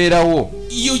mu kubeerawo,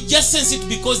 you just sense it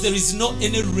because there is no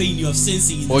any rain you are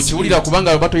sensing in the okiwulira spirit.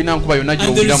 kubanga baba tolina nkuba yonna And there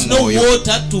gy'owulira is mu no mwoyo,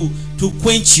 water to to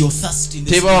quench your thirst in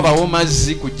the tebawa spirit. bawo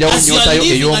mazzi kujjawo As you are ennyonta yo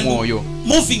living ey'omwoyo and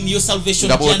moving your salvation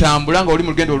nga journey. bw'otambula nga oli mu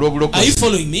lugendo Are you olw'obulokozi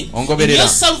following me? In ongoberera your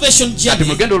salvation kati mu journey,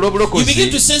 lugendo you begin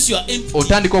olw'obulokozi to sense you are empty.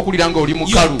 otandika okulira nga oli You are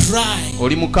mukalu dry.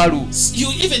 oli mukalu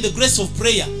Even the grace of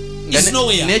prayer nga is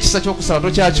nowhere. n'ekisa ky'okusaba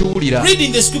tokyakiwulira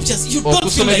Reading the scriptures, you don't feel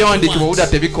okusoma like you ebyawandiikibwa want. owulira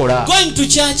tebikola Going to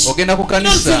church, ogenda ku you don't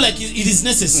feel kanisa like it is nga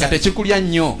necessary. tekikulya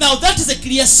nnyo Now that is a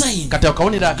clear sign. kati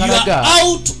akawonero You akalaga are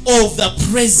out of the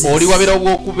presence oli wabeera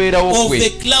w'okubeerawo of kwe the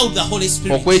cloud, the Holy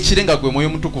Spirit. okwekire nga gwe mwoyo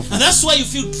mutukufu And that's why you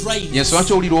feel dryness. yensonga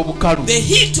ky'owulira obukalu The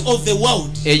heat of the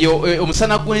world eyo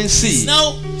omusana is gw'ensi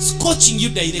now scorching you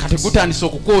kati directly, gutandise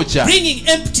okukwokya bringing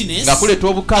emptiness nga kuleeta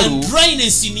obukalu and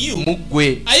dryness in you. mu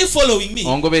ggwe Are you following me?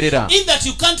 ongoberera In that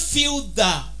you can't feel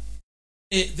the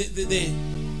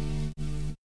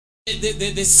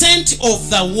scent of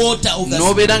the water of the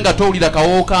n'obeera Spirit. nga towulira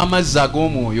kawo k'amazzi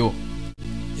ag'omwoyo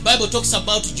The Bible talks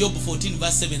about Job 14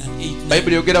 verse 7 and 8.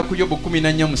 bayibuli yogera ku yobu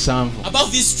 14:7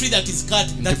 About this tree that is cut,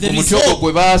 nti that ku there is muti ogwo hope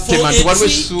gwe for baatema nti a waliwo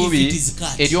tree if essuubi it is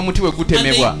cut. ery'omuti bwe And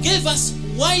gutemebwa they gave us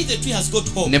why the tree has got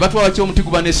hope. ne batwala ki omuti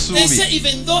guba They n'essuubi say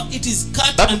even though it is cut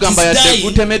and batugamba is yadde dying,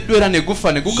 gutemeddwa era ne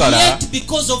gufa ne gukala yet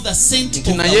because of the scent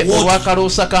nti of naye the water,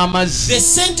 olw'akaloosa k'amazzi the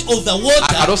scent of the water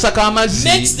akaloosa k'amazzi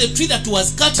makes the tree that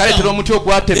was cut kaleetera down, omuti the tree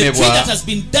ogwatemebwa that has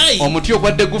been dying, omuti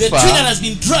ogwadde the tree gufa that has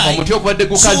been dry, omuti ogwadde to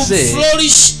gukaze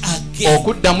flourish again.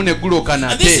 okuddamu ne guloka And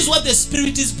this nate is what the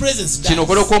Spirit's presence does. kino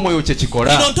okwera okw'omwoyo kye He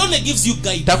kikola not only gives you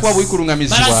guidance, takuwa but as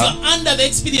bwikuluŋŋamizibwa you're under the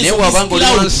experience naye of bw'aba this nga oli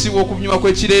cloud, wansi w'okunyuma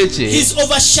kw'ekire kye He's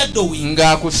overshadowing.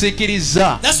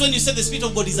 ng'akusiikiriza That's when you say the Spirit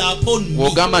of God is upon me.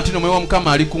 bw'ogamba nti n'omwoyo wa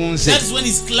mukama ali ku nze That is when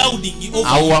He's clouding you over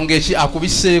awo you. wange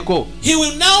akubiseeko He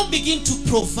will now begin to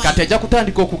provide kati ajja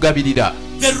kutandika okugabirira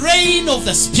the rain of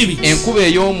the Spirit. enkuba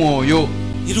ey'omwoyo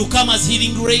It will come as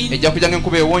healing rain, ejja kujja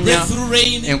ng'enkuba ewonya breakthrough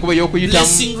rain, enkuba ey'okuyitamu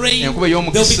blessing rain. enkuba They'll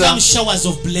ey'omukisa become showers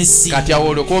of blessing. kati awo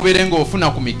olyoka obeere ng'ofuna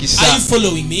ku Are mikisa you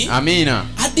following me? amiina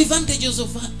Advantages of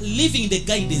living the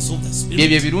guidance of the ebyo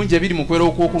Spirit. ebirungi ebiri mu kwera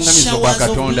okw'okuŋŋamizibwa kwa Showers of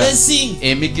katonda blessing.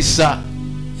 emikisa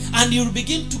And you'll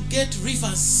begin to get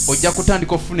rivers ojja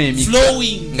kutandika ofuna emikka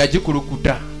flowing nga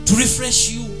gikulukuta to refresh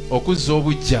you. okuzza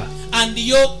obujja And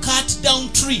your cut down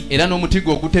tree era n'omuti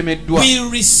gwe ogutemeddwa will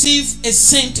receive a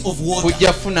scent of water.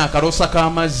 gujja kufuna akaloosa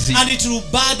k'amazzi And it will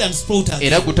bud and sprout again.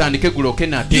 era gutandike guloke You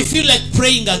nate feel like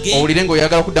praying again. owulire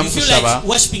ng'oyagala You kuddamu feel kusaba like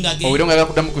worshiping again. owulire ng'oyagala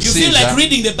kuddamu You feel like kusinza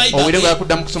reading the Bible owulire ng'oyagala again.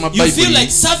 kuddamu kusoma You feel bayibuli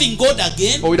like serving God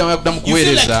again. owulire ng'oyagala kuddamu You feel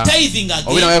kuweereza like tithing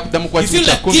owulire ng'oyagala kuddamu again. You kukwata feel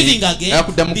like ekyakumi giving again. oyagala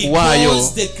kuddamu kuwaayo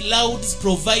Because the clouds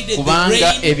provided the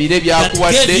kubanga rain ebire that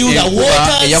byakuwadde gave you the enkuba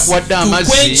waters eyakuwadde to quench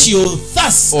amazzi your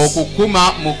thirst.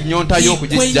 okukuma mu nyonta He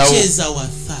y'okugiggyawo quenches our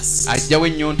thirst. ajjawo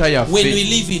ennyonta When we yaffe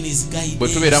live in His bwe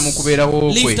tubeera mu guidance. kubeerawo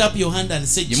Lift kwe up your hand and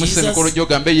say, yimusa emikono Jesus, gyo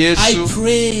ogambe I yesu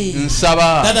pray that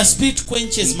nsaba the Spirit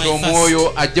quenches nti my thirst.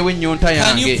 omwoyo ajjewo ennyonta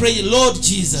Can you yange pray, Lord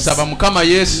Jesus, saba mukama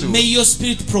yesu may your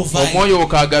Spirit provide omwoyo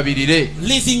okagabirire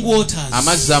living waters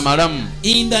amazzi amalamu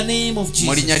in the name of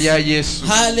mu linnya Jesus. lya yesu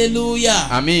Hallelujah.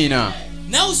 amiina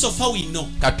Now, so far we know,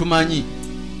 katumanyi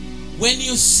when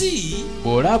you see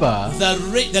bw'olaba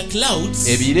the clouds,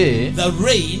 ebire the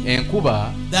rain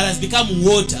enkuba that has become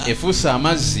water, efuuse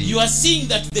amazzi you are seeing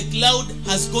that the cloud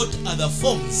has got other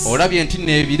forms. olabye nti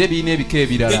n'ebire birina ebika The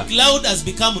ebirala cloud has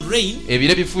become rain,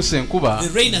 ebire bifuuse enkuba the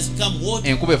rain has become water.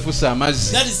 enkuba efuuse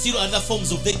amazzi That is still other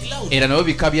forms of the cloud. era nabo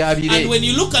bika bya And bire when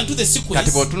you look into the kati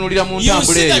sequence, bw'otunuulira mu you will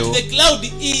ntambula see that eyo the cloud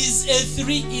is a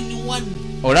 3-in-1.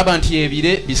 olaba nti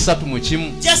ebire bisatu mu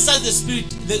kimu Just as the Spirit,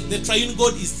 the triune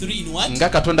God is 3-in-1. nga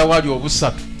katonda waali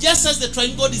obusatu Just as the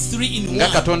triune God is nga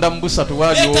 3-in-1. katonda mu busatu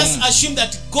waali Let us omu assume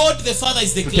that God the Father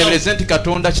is the cloud. tutebereze nti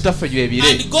katonda kitaffe byebire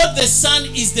And God the Son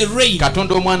is the rain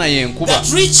katonda omwana yenkuba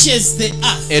that reaches the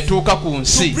earth etuuka ku to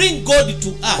nsi bring God to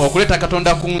earth. okuleeta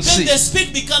katonda ku Then nsi the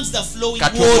Spirit becomes the flowing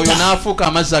kati omwoyo water. n'afuuka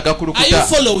amazzi Are you agakulukuta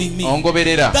following me?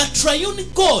 ongoberera The triune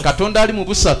God katonda ali mu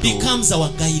busatu becomes our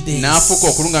n'afuuka guidance.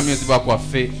 okulungamizibwa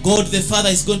kwaffe God the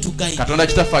Father is going to guide. katonda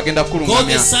kitaffe agenda God the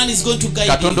kulungamya Son is going to guide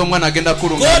katonda you. omwana agenda God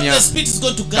kulungamya the Spirit is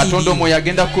going to guide katonda omwoyo you.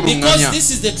 agenda Because kulungamya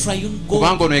this is the triune God.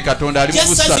 kubanga ono ye katonda ali mu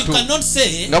Just as you busatu cannot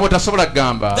say nga bw'otasobola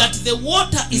kugamba that the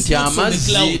water is nti not from the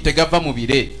amazzi cloud tegava mu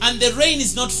bire and the rain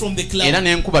is not from the era cloud.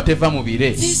 n'enkuba teva mu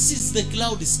bire This is the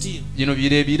cloud still. gino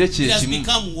birebire It kye has kimu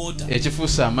become water.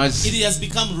 ekifuuse amazzi It has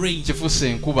become rain. kifuuse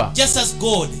enkuba Just as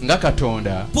God nga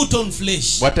katonda put on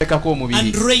flesh bw'ateekako and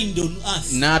omubiri reigned on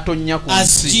earth n'atonnya ku as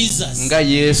nsi Jesus, nga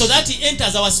yesu so that He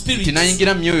enters our spirit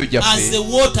tinayingira mu myoyo as gyaffe the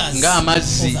waters nga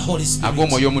amazzi of the Holy Spirit.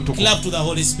 ag'omwoyo omutukuvu Clap to the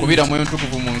Holy Spirit. kubira mwoyo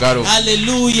omutukuvu mu ngalo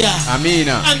Hallelujah.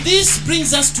 amiina And this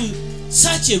brings us to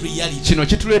such a reality kino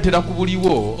kituleetera ku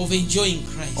buliwo of enjoying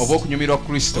Christ, oba okunyumirwa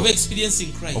Kristo of experiencing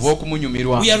Christ. oba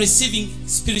okumunyumirwa We are receiving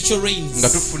spiritual rains. nga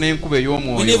tufuna enkuba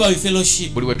ey'omwoyo Whenever we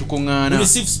fellowship, buli we we tukuŋŋaana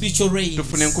receive spiritual rains.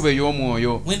 tufuna enkuba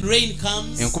ey'omwoyo. When rain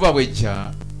comes Enkuba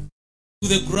bw'ejja to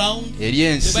the ground, eri the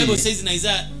ensi, Bible says in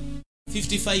Isaiah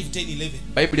 55:10-11,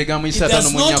 bayibuli egamba mu it Isaaya does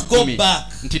 5 mu not go 10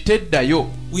 back nti teddayo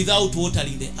without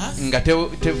watering the earth nga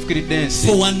tefukiridde ensi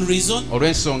for one reason,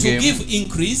 olw'ensonga to emu, give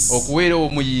increase okuweera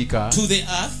omuyiika to the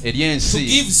earth, eri to ensi,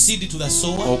 give seed to the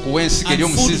sower, okuwa ensigo eri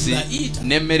and food to omusizi the eater.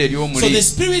 n'emmere eri So the omuli.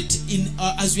 Spirit,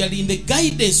 as we are in the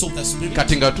guidance of the Spirit,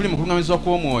 Kati nga tuli mu kuluŋŋamizibwa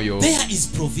kw'omwoyo there is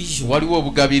provision. waliwo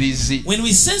obugabirizi. When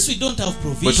we sense we don't have Bwe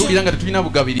provision, tuwulira nga tetulina it is a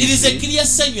bugabirizi, clear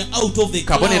sign we are out of the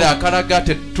kabonero cloud. akalaga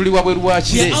tuli wabweru wa We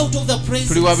kire, are out of the presence.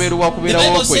 tuli wabweru wa The kubeerawo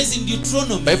Bible kwe. says in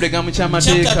Deuteronomy Bayibuli egamba mu chapter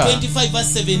kyamateeka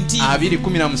 25:17 that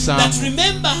 2:17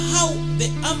 remember how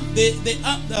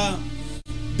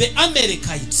the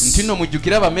Amalekites nti nno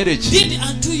mujjukire Abamereki did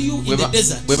unto you in the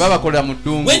desert bwe babakolera mu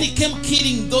ddungu, when he came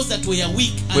killing those that were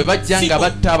weak bwe and bajja nga feeble.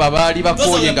 batta abo abaali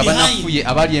bakooye nga behind. banafuye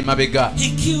abaali emabega. He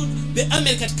killed the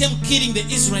Amalekite, came killing the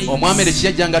Israelites Omwamereki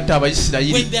yajja nga atta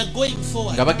Abayisirayiri when they are going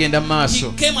forward. nga bagenda mu He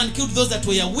maaso, came and killed those that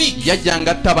were weak, yajja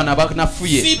nga atta abana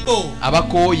abanafuye, feeble,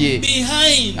 abakooye,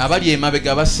 behind. abali emabega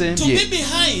To be abasembye.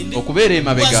 behind Okubeera was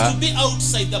emabega to be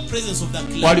outside the presence of the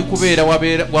kwali cloud. kubeera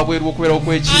wabweru w'okubeerawo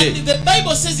kw'ekire. And the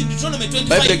Bible says in Deuteronomy Bayibuli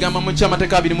 25 egamba mu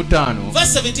kyamateeka 25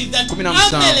 verse 17 that 17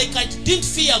 Amalekite didn't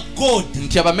fear God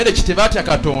nti Abamereki tebaatya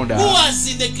Katonda who was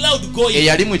in the cloud going,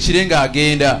 eyali mu kire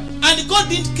ng'agenda, and God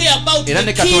didn't care about era the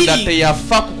ne Katonda killing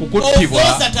teyafa ku of those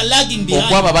kukuttibwa that are lagging behind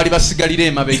okwabo baali basigalira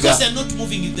emabega, because they are not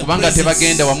moving in the kubanga tebagenda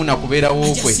presence. wamu na kubeerawo I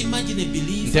kwe. just imagine a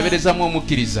believer Nteeberezamu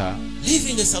omukkiriza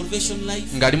living a salvation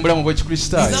life ng'ali mu bulamu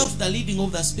bw'Ekikristaayo without the leading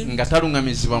of the Spirit. nga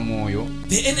taluŋŋamizibwa mwoyo.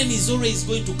 The enemy is always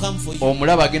going to come for you.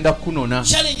 Omulaba agenda kukunona,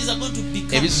 Challenges are going to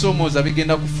become ebisoomooza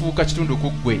bigenda kufuuka kitundu ku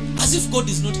ggwe. as if God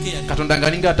is not caring. Katonda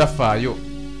ng'alinga atafaayo,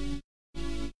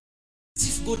 As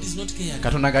if God is not caring.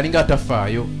 Katonda ng'alinga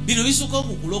atafaayo. Bino bisukkawo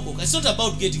ku kulokoka. It's not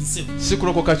about getting saved. Si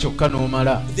kulokoka kyokka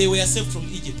n'omala, They were saved from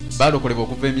Egypt. baalokolebwa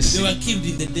okuva e They Misiri were killed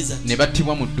in the desert ne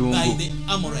battibwa mu by ddungu the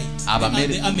Amorites, Abamere-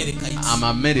 the Amalekites.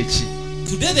 Amamereki.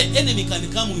 Today the enemy can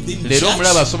come within the Leero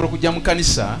omulaba church asobola okujja mu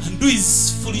kanisa and do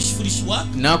his foolish work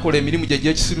n'akola emirimu gye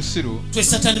egy'ekisirusiru to a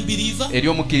certain believer, eri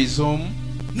omukkiriza omu,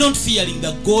 not fearing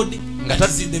the God Nga that tat-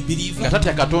 is in the believer, nga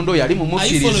tatya Katonda oyo ali mu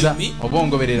mukkiriza, following me? oba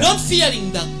ongoberera, not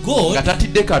fearing the God nga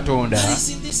tatidde Katonda that is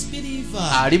in this believer.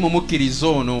 ali mu mukkiriza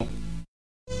ono,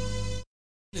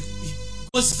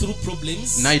 He goes through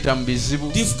problems, n'ayita mu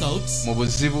bizibu, difficulties, mu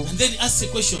buzibu, and then he asks a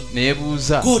question, ne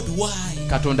yeebuuza God, why?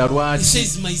 Katonda He lwaki?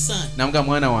 says, my son, Namugamba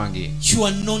mwana wange, you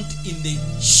are not in the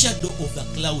shadow of the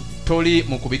cloud. toli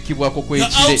mu kubikkibwako You are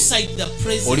kw'ekire, outside the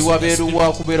presence oli of the wabeeru Spirit.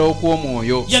 wa kubeerawo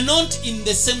kw'omwoyo, You are not in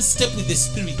the same step with the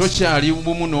Spirit. tokyali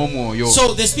bumu n'omwoyo.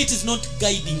 So the Spirit is not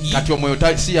guiding you. Kati omwoyo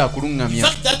si In yakuluŋŋamya.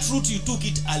 fact, that route you took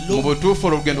it Mu alone, butuufu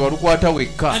olugendo walukwata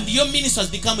wekka, and your ministry has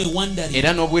become a wandering.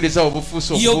 era n'obuweereza bwe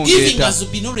bufuuse Your giving okubungeeta, has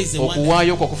been always a wandering.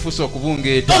 okuwaayo kwa kufuuse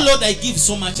okubungeeta. Oh Lord, I give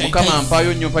so much. I Mukama tithe.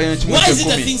 mpaayo nnyo mpaayo n'ekimu Why is it that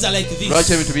ky'ekkumi. things are like this?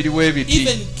 Lwaki ebintu biri bwe biti?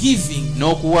 Even giving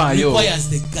N'okuwaayo requires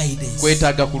the guidance.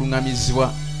 kwetaaga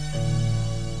kuluŋŋamizibwa.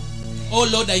 Oh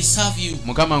Lord, I serve you.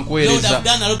 Mukama Lord, nkuweereza, I've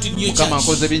done a lot in your Mukama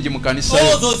nkoze church. bingi mu kanisa All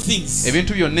yo. those things,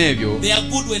 Ebintu byonna ebyo they are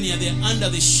good when you are there under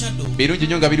the shadow birungi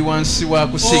nnyo nga biri wansi wa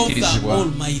of the kusiikirizibwa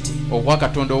Almighty, okwa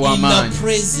Katonda in ow'amaanyi, the mu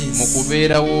presence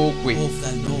kubeerawo kwe of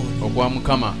the Lord. okwa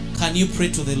Mukama. Can you pray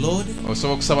to the Lord?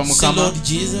 Osobola okusaba Say, Mukama, Lord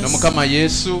Jesus, n'Omukama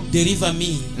Yesu, deliver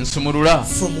me nsumulula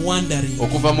from wandering.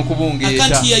 okuva mu I can't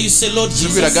kubungeeta. hear you say, Lord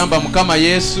Sikwira Jesus, gamba Mukama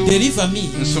Yesu, deliver me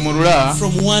nsumulula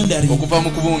from wandering. okuva mu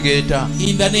kubungeeta.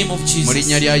 In the name of Mu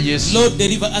linnya Jesus. lya Yesu. Lord,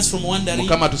 deliver us from wandering.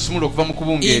 Mukama tusumule okuva mu In the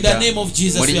kubungeeta. name of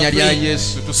Jesus, Mu we linnya are lya praying.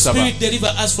 Yesu tusaba. Spirit,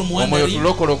 deliver us from Omwoyo wandering.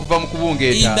 tulokole okuva mu In the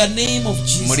kubungeeta. name of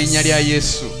Mu linnya lya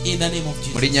Jesus. Yesu. In the name of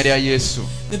Mu linnya Jesus. lya Yesu.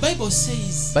 The Bible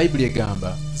says, Bayibuli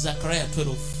egamba, Zechariah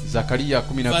 12, Zakariya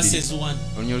 12 verses 1,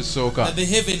 olunya olusooka, that the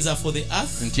heavens are for the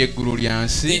earth, nti eggulu lya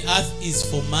nsi, the earth is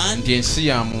for man, nti ensi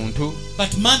ya muntu,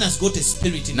 but man has got a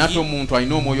spirit in nate him. omuntu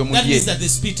alina omwoyo mu That means ye. that the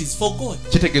spirit is for God.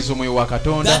 Kitegeeza omwoyo wa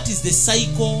Katonda. That is the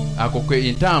cycle, Ako kwe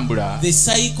entambula, the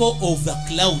cycle of the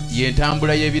cloud. ye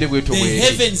ntambula y'ebire bweto The bweri.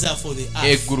 heavens are for the earth,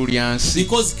 Eggulu lya nsi,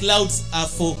 because clouds are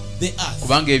for the earth,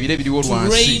 kubanga ebire biriwo to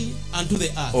lwansi, rain unto the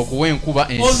earth. okuwa enkuba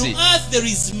On ensi. earth there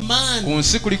is Ku man,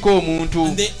 nsi kuliko omuntu,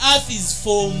 and the earth is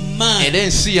for man. era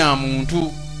ensi ya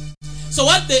muntu. So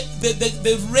what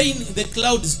the rain, the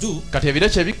clouds do kati ebire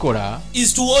kye bikola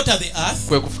is to water the earth,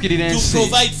 kwe kufukirira to ensi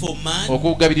provide for man,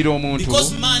 okugabirira omuntu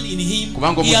because man in him,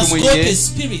 kubanga he has omuntu got mu a ye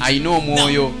spirit. alina Now,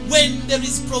 omwoyo when there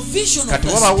is provision of kati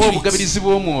the wabawo spirit obugabirizi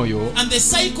bw'omwoyo and the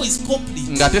cycle is complete,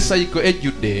 ng'ate sayiko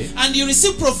ejjudde and you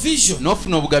receive provision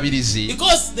n'ofuna obugabirizi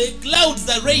because the clouds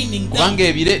are raining down, kubanga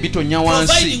ebire bitonya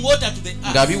wansi providing water to the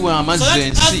nga earth, biwa so amazzi that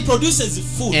ensi earth produces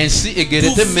food ensi to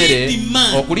egerete emmere feed the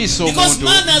man, okuliisa because omuntu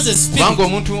man has a spirit, kubanga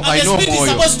omuntu and the alina spirit is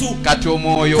omwoyo supposed to kati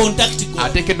omwoyo contact God,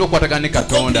 ateekeddwa okukwatagana ne to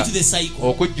katonda complete the cycle.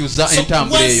 okujjuza So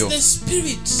entambula once eyo the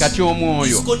spirit kati is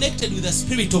omwoyo connected with the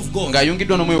spirit of God,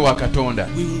 ng'ayungiddwa n'omwoyo wa katonda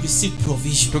we will receive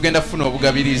provision. tugenda kufuna We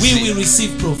obugabirizi will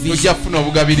receive provision. tujja kufuna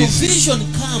obugabirizi Provision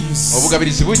comes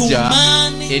obugabirizi to bujja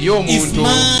man eri if omuntu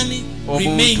man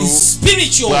remains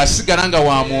spiritual. bw'asigala nga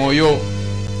wa mwoyo.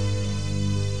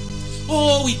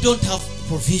 Oh, we don't have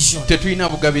provision. Tetulina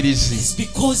bugabirizi It's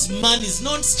because man is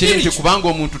not kiri nti spiritual. kubanga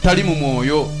omuntu tali mu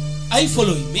mwoyo. Are you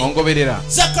following me? Ongoberera.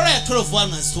 Zechariah 12:1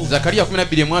 has told Zakariya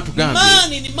 12 atugambye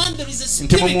man, in man there is a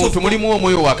nti mu spirit of muntu God. mulimu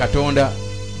omwoyo wa katonda.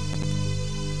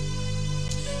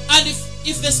 And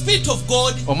if the spirit of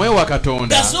God Omwoyo wa katonda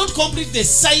does not complete the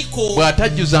cycle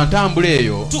bw'atajjuza ntambula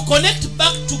eyo to connect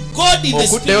back to God in the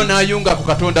okuddayo spirit, n'ayunga ku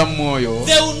katonda mu mwoyo,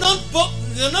 there will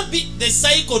not be the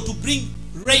cycle to bring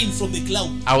rain from the cloud.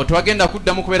 awo tewagenda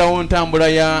kuddamu kubeerawo ntambula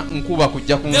ya nkuba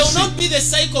kujja ku There will nsi. not be the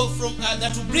cycle from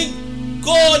that will bring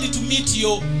God to meet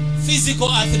your physical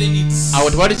earthly needs. Awo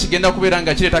tewali kigenda kubeera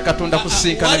nga kireeta katonda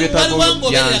kusinkana byetaago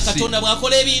bya nsi. Katonda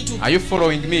bw'akola ebintu. Are you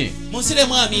following me?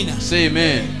 Munsiremu amina. Say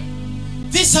amen.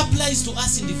 This applies to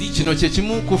us individually. Kino kye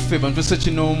kimu ku ffe bantu se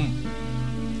kinoomu.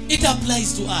 It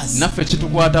applies to us. Naffe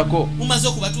kitukwatako. Mumaze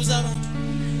okubatuuza abantu.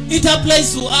 It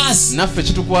applies to us. Naffe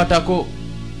kitukwatako.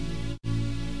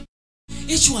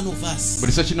 Each one of us.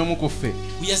 Buli se kinoomu ku ffe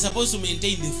We are supposed to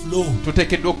maintain the flow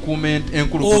tuteekeddwa okukuuma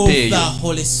enkulukuta of the eyo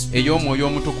Holy Spirit. ey'omwoyo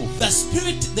omutukuvu. The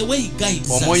Spirit, the way He guides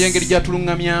Omwoyo engeri us,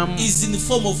 gy'atuluŋŋamyamu is in the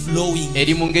form of flowing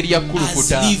eri mu ngeri ya as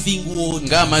kulukuta living water.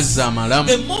 ng'amazzi amalamu.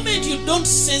 The moment you don't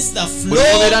sense the Buli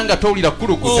flow mubeera nga towulira of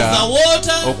kulukuta the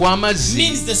water, okw'amazzi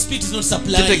means the Spirit is not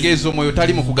supplying. kitegeeza omwoyo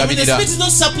tali mu When the kugabirira. Spirit is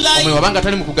not supplying, Omwoyo wabanga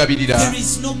tali mu kugabirira there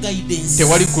is no guidance.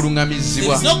 tewali There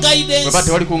kuluŋŋamizibwa. is no guidance. Bweba tewali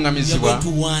You are kuluŋŋamizibwa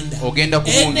going to wander. ogenda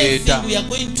kubungeeta. Anything we are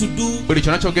going to do Buli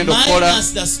kyonna kyogenda okukola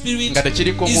minus the Spirit nga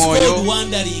tekiriko is mwoyo called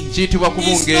wandering. kiyitibwa It's not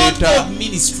kubungeeta. called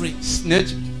ministry.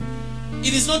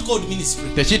 It is not called ministry.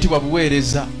 Tekiyitibwa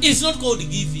buweereza, It is not called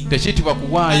giving tekiyitibwa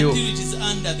kuwaayo until it is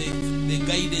under the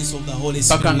guidance of the Holy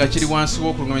paka nga Spirit. kiri wansi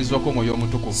w'okuluŋŋamizibwa kw'omwoyo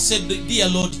omutukuvu. Said, dear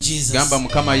Lord Jesus, Gamba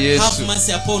Mukama have Yesu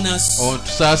mercy upon us.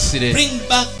 otusaasire,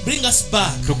 Bring us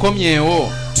back tukomyewo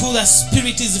to the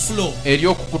Spirit's flow. eri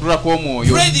okukutula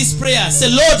kw'omwoyo. Pray this prayer. Say,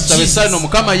 Lord Sabe sano Jesus,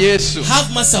 Mukama Yesu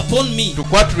have mercy upon me.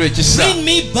 tukwatule ekisa, Bring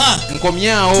me back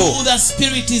nkomyawo to the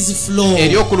Spirit's flow.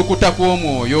 eri okulukuta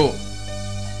kw'omwoyo.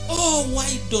 Oh, why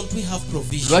don't we have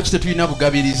provision? Lwaki tetulina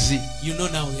bugabirizi? You know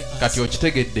now we Kati ask.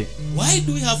 okitegedde. Why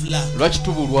do we have lack? Lwaki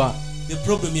tubulwa? The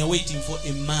problem, you're waiting for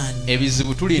a man. Ebizibu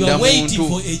You tulinda are waiting muntu.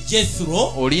 for a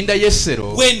Jethro Olinda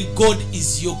Yesero when God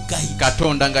is your guide.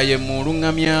 Katonda nga ye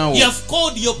muuluŋŋamyawo. You have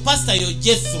called your pastor your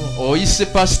Jethro. Oyise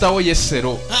pasita wo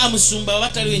Yesero. Musumba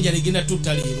bataliwo enjala egenda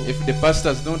tutta leero. If the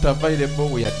pastor is not available,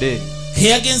 we are dead.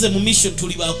 Yagenze mu mission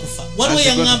tuli bakufa. Waliwo As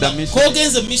you go to yaŋŋamba the mission.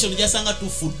 kogenze mu mission gyasanga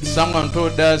tufudde. Someone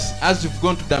told us, as you've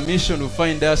gone to the mission, you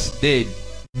find us dead.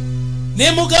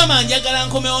 Ne mugamba njagala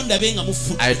nkomewo ndabe nga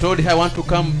mufudde. I told her I want to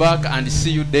come back and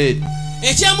see you dead.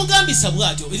 Ekyamugambisa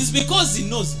bw'atyo, it is because he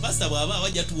knows pastor bw'aba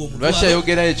bajja tuwa Lwaki omutwalo.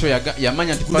 ayogera ekyo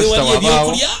yamanya nti Kule pastor wali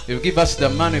wabaawo. ebyokulya. He will give us the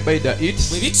money by the eats.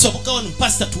 Bwe bitusoboka wano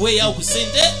pastor tuweeyo ku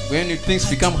ssente. When things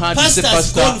become hard, you say Pastor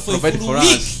has pastor gone for a provide full for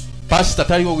week. us. Pastor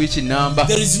taliwo wiiki namba.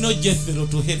 There is no Jethro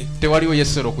to help. Tewaliwo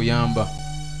Yesero kuyamba.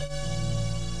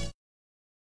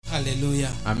 Hallelujah.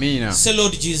 Amina. Say,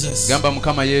 Lord Jesus. Gamba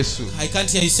Mukama Yesu. I can't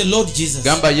hear you. Say, Lord Jesus.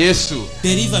 Gamba Yesu.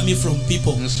 Deliver me from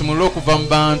people. Nsumulule okuva mu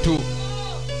bantu.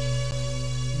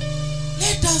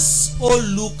 Let us all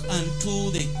look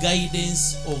unto the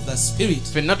guidance of the Spirit.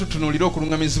 Ffenna tutunuulire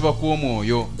okuluŋŋamizibwa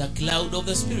kw'omwoyo. The cloud of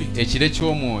the Spirit. Ekire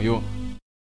ky'omwoyo.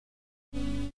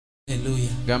 Hallelujah.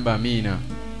 Gamba amiina.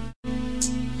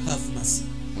 Have mercy.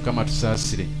 Mukama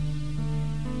tusaasire.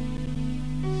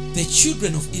 The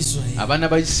children of Israel Abaana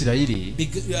ba Isirayiri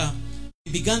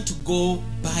began to go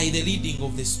by the leading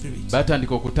of the Spirit.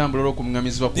 batandika okutambula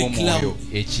olw'okuluŋŋamizibwa kw'omwoyo.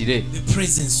 Ekire. The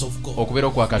presence of God. Okubeera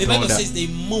kwa The Bible Katonda. says they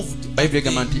moved Bayibuli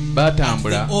egamba nti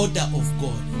batambula the order of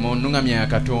God. mu nnuŋŋamya ya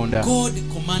Katonda God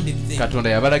commanded them. Katonda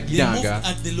They moved yabalagiranga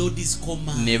at the Lord's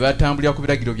command. ne batambulira ku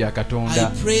biragiro bya I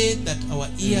Katonda. pray that our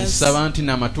ears Nsaba nti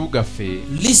n'amatu gaffe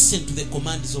listen to the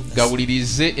commands of the Spirit.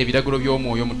 gawulirize ebiragiro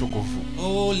by'Omwoyo Omutukuvu.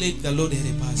 Oh, let the Lord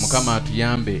help us. Mukama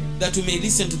atuyambe That we may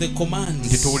listen to the nti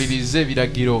commands tuwulirize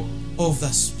ebiragiro of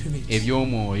the Spirit.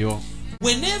 eby'Omwoyo.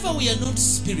 Whenever we are not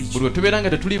spiritual, Buli lwe tubeera nga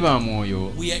tetuli ba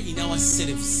mwoyo we are in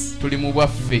ourselves. tuli mu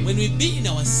bwaffe. When we be in Bwe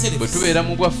ourselves, tubeera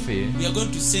mu bwaffe we are going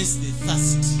to sense the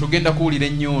thirst, tugenda kuwulira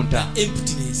ennyonta, the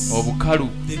emptiness, obukalu,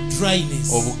 the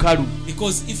dryness. obukalu.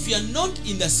 Because if you are not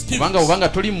in the Spirit Kubanga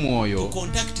toli mu to mwoyo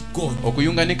contact God,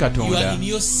 okuyunga ne you are Katonda, in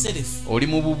yourself. oli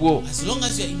mu bubwo. As long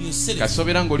as you are in yourself,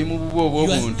 Kasobeera ng'oli mu bubwo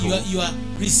obw'obuntu you are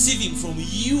receiving from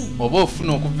you. oba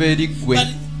ofuna okuva eri ggwe. But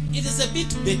it is a bit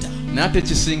better. N'ate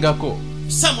kisingako,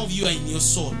 Some of you are in your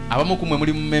soul. abamu ku mmwe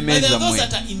muli mu But mmeeme there are those zammwe,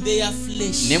 that are in their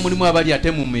flesh. ne mulimu abali ate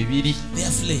mu mibiri.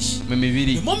 Their flesh. Mu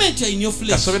mibiri. The moment you are in your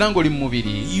flesh, Kasobeera ng'oli mu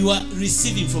mubiri you are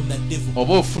receiving from the devil.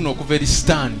 oba ofuna okuva eri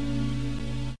Sitaani.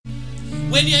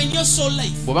 When you are in your soul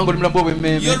life, Bw'oba ng'oli mulamu your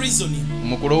obw'emmeeme reasoning, mu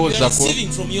you are kulowooza kwo,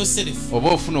 receiving from yourself. oba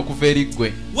ofuna okuva eri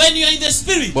ggwe. When you are in the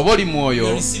Spirit, Bw'oba oli you are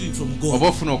mwoyo receiving from oba God.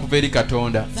 ofuna okuva eri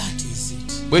Katonda. That is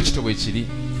it. Bwe kityo bwe kiri.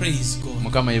 Praise God.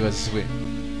 Mukama yeebazibwe.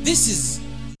 This is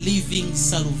living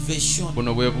salvation.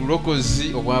 Buno bwe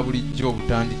bulokozi obwa bulijjo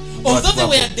obutandi. Although they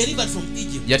were delivered from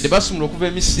Egypt, Yadde basumula okuva e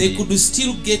they Misiri, could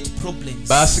still get problems,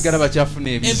 baasigala bakyafuna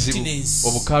ebizibu, emptiness,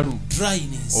 obukalu,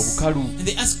 dryness, obukalu, and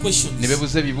they ask questions. ne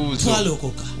beebuuza ebibuuzo.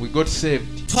 Twalokoka, We got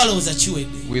saved. twalowooza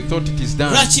kiwedde, We thought it is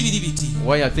done. lwaki biri biti?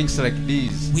 Why are things like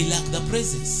this? We lack the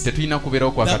presence. Tetulina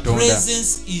kubeerawo kwa The Katonda.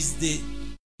 presence is the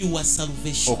pure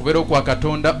salvation. Okubeerawo kwa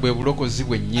Katonda bwe bulokozi I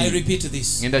bwennyini. repeat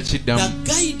this. Ngenda kiddamu.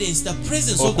 The guidance, the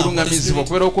presence of the Holy Okuluŋŋamizibwa, Spirit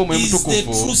okubeerawo kw'Omwoyo is the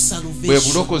Omutukuvu true bwe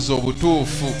salvation. bulokozi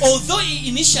obutuufu. Although he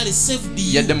initially saved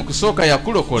Yadde you, mu kusooka you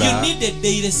yakulokola, need a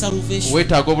daily salvation.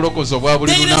 weetaaga obulokozi obwa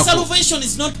buli Daily lunaku. salvation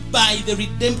is not by the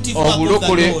redemptive work of the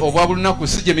Obulokole Lord, obwa buli lunaku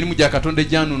si gye emirimu gya Katonda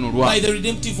egyanunulwa. by the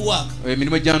redemptive work.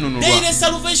 Emirimu egyanunulwa. Daily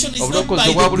salvation is not Obulokozi by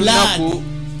obwa the buli blood. lunaku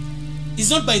It's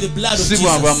not by the blood of si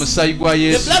bwa Jesus. musaayi gwa The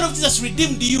Yesu. blood of Jesus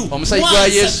redeemed you Omusaayi once gwa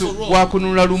and Yesu for all.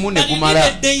 gwakununula lumu ne But you need gumala.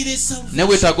 a daily Ne salvation.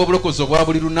 weetaaga obulokozi obwa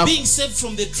buli lunaku Being saved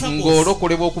from the troubles,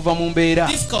 ng'olokolebwa okuva mu mbeera,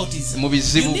 difficulties. mu You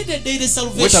bizibu. need a daily Weetaaga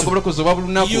salvation. obulokozi obwa buli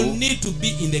You lunaku. need to be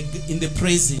in the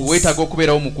presence Weetaaga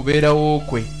okubeerawo mu kubeerawo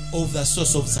kwe of the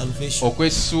source of salvation.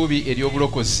 okw'essuubi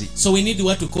ery'obulokozi. So we need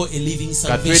what we call a living Ka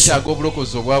salvation. twetaaga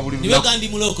obulokozi obwa buli Niwe lunaku. gandi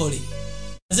mulokole.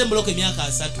 Nze muloka emyaka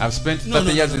 3. I've spent No, 30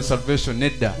 no, years no, in no. salvation.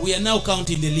 Nedda. We are now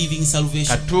counting the living salvation.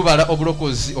 Ka tubala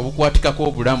obulokozi obukwatikako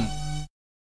obulamu.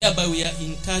 Hereby we are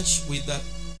in touch with the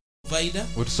provider.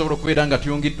 Bwe tusobola okubeera nga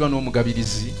tuyungiddwa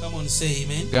n'omugabirizi. Come on, say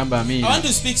amen. Gamba I amiina. want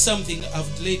to speak something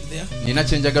I've delayed there. Nina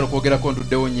kye njagala okwogerako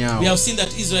nduddewo We nyaawo. have seen that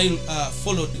Israel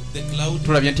followed the cloud.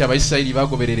 Tulabye nti Abayisirayiri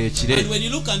baagoberera ekire. And when you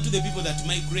look unto the people that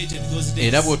migrated those days,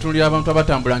 Era bw'otunuulira abantu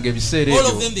abatambulanga ebiseera all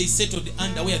of ebyo, them they settled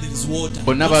under where there is water.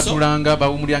 bonna Not so? baatulanga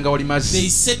bawumuliranga wali They mazzi.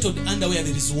 settled under where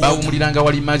there is water. Bawumuliranga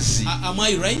wali mazzi. Am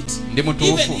I right? Ndi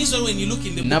mutuufu. Even Israel, when you look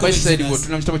in the book of N'Abayisirayiri Exodus,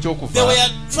 bw'otunula mu kitabo they ky'okuva, were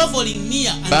traveling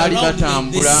near and baali around the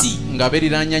batambula sea. nga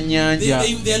beeriraanya nnyanja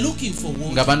They are looking for nga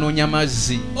water. banoonya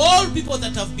mazzi. All people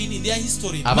that have been in their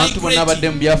history Abantu bonna abadde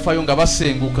migrating, mu byafaayo nga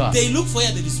basenguka they look for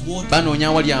where there is water. banoonya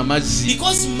awali amazzi.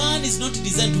 Because man is not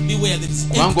designed to be where there is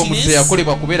Kubanga omuntu emptiness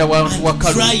teyakolebwa kubeera wantu and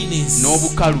wakalu dryness.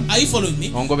 n'obukalu. Are you following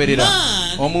me? Ongoberera.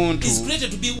 Man Omuntu is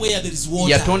created to be where there is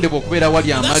water. yatondebwa okubeera awali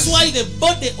That's amazzi. why the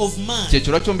body of man,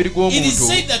 Kyekyo lwaki omubiri it is gw'omuntu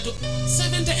said that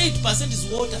 78% is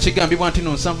water. kigambibwa nti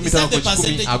no 75 Is that the ku kikumi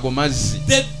percentage? ago mazzi.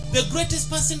 The greatest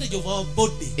percentage of our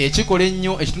body Ekikola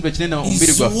ennyo ekitundu ekinene mu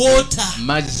mubiri is gwaffe water. They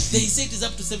mazzi. say it is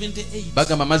up to 78.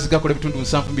 Bagamba amazzi gakola ebitundu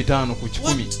 75 ku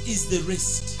kikumi. What is the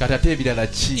rest? Kati ate ebirala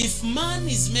ki? If man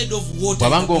is made of water,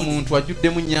 in Bw'abanga the body, omuntu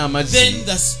ajjuddemu nnyo amazzi, then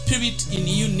the spirit in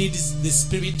you needs the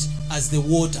spirit as the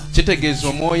water kitegeeza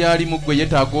omwoyo ali mu ggwe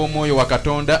yeetaaga omwoyo wa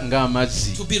Katonda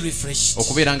ng'amazzi to be refreshed.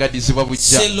 okubeera ng'addizibwa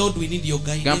Say, bujja. Lord, we need your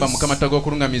guidance. Gamba Mukama twetaaga I can't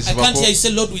okulungamizibwako. hear you say,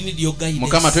 Lord, we need your guidance.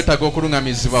 Mukama twetaaga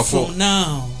okulungamizibwako. From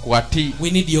now, Kwati we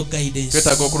need your guidance.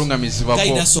 twetaaga Guide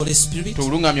okulungamizibwako. us, Holy Spirit.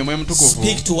 Tulungamye Omwoyo Omutukuvu.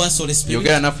 Speak to us, Holy Spirit.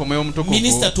 Yogera naffe Omwoyo Minister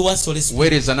Omutukuvu. to us, Holy Spirit.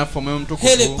 Weereza naffe Omwoyo Help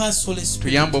Omutukuvu. us, Holy Spirit.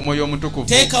 Tuyambe Omwoyo Omutukuvu.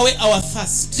 Take away our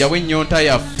thirst. Jawe ennyonta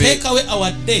yaffe. Take away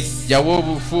our death. Jawe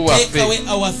obufu Take away waffe.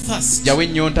 our thirst Jawe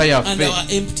ennyonta and yaffe our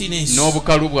emptiness.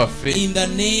 n'obukalu bwaffe. In the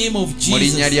name of Mu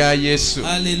linnya Jesus. lya Yesu.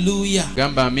 Hallelujah.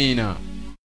 Gamba amiina.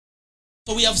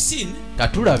 So we have seen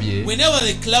katulabye whenever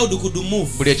the cloud could move,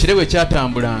 buli ekire bwe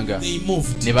kyatambulanga they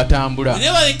moved. ne batambula,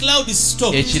 Whenever the cloud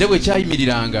stopped, ekire bwe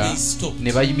kyayimiriranga they stopped.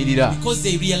 ne bayimirira, Because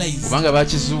they realized kubanga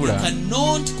bakizuula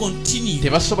cannot continue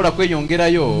tebasobola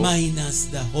kweyongerayo minus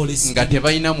the Holy nga Spirit.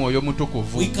 tebalina mwoyo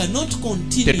mutukuvu. We cannot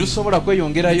continue Tetusobola in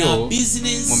kweyongerayo our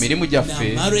business, mu mirimu in our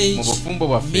gyaffe, marriage, mu bufumbo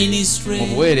bwaffe, ministry, mu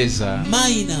buweereza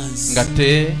minus nga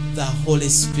the Holy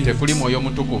Spirit. tekuli mwoyo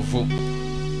mutukuvu.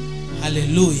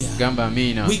 Hallelujah. Gamba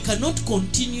amiina. We cannot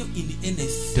continue in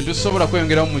anything. Tetusobola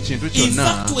kweyongeramu mu kintu In kyonna.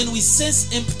 fact, when we sense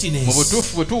Mu emptiness,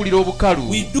 butuufu bwe tuwulira obukalu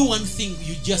we do one thing,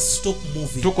 you just stop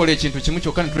moving. tukola ekintu kimu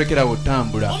kyokka ne tulekerawo The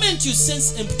otambula. moment you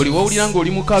sense Buli w'owulira emptiness,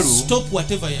 ng'oli mukalu stop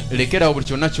whatever you are doing. lekerawo buli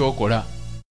kyonna ky'okola.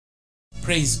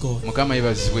 Praise God. Mukama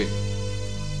yebazibwe.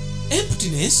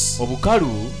 Emptiness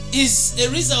Obukalu is a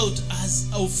result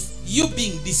of you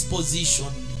being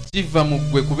dispositioned. kiva mu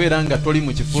ggwe kubeera nga toli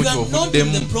mu kifo You are not in the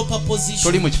ky'ovuddemu, proper toli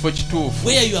position mu kifo kituufu,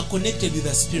 where you are connected with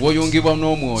the Spirit. w'oyungibwa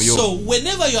n'omwoyo. So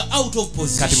whenever you are out of Kati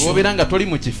position, bw'obeera nga toli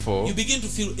mu kifo you begin to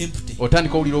feel empty,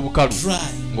 otandika owulira obukalu dry.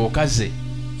 ng'okaze,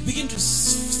 You begin to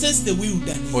sense the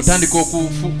wilderness, otandika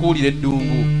okuwulira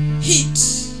eddungu, heat.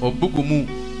 obbugumu.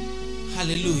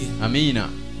 Hallelujah. Amiina.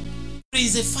 There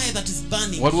is a fire that is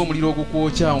burning. Waliwo omuliro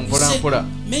ogukwokya You mpola say, mpola,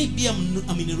 maybe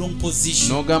I'm in the wrong position.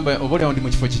 n'ogamba obaolyawo ndi mu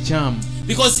kifo kikyamu,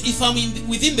 Because if I'm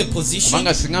within the position,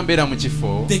 kubanga singa mbeera mu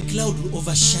kifo the cloud will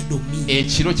overshadow me.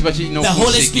 ekiro kiba kirina The Holy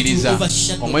Spirit okukusiikiriza, will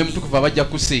overshadow omwoyo me. mutukuvu abajja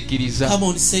kukusiikiriza. Come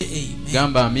on, say amen.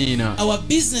 Gamba amiina. Our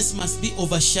business must be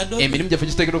overshadowed. Emirimu gyaffe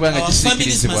giteekeddwa okuba nga Our families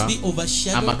kisiikirizibwa, must be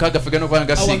overshadowed. amaka gaffe galina okuba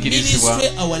nga Our gasiikirizibwa,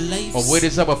 ministry, our lives,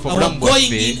 obuweereza bwaffe, our obulamu going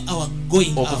bwaffe, in, our going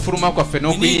out. okufuluma kwaffe We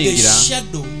need the n'okuyingira,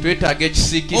 shadow twetaaga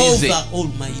ekisiikirize over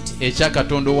Almighty. ekya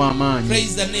Katonda ow'amaanyi.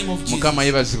 Praise the name of Jesus. Mukama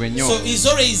yeebazibwe nnyo. So he's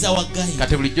always our guide.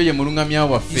 Kati bulijjo ye mulungamya He's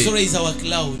waffe, always our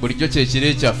cloud. bulijjo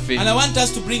kyekire kyaffe. And I want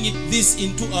us to bring this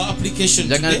into our application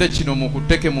Njagalidde today. kino mu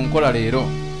kuteeke mu nkola leero.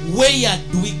 Where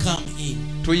do we come in?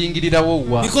 Tuyingirirawo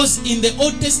wa? Because in the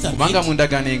Old Kubanga Testament, mu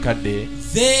ndagaano enkadde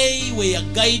they were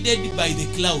guided by the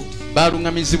cloud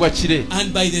baalungamizibwa kire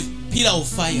and by the pillar of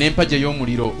fire. n'empagi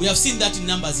ey'omuliro. We have seen that in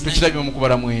Numbers 9. Tukirabye mu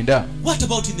kubala 9. What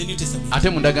about in the New Testament? Ate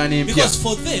mu ndagaano empya, Because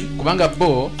for them, kubanga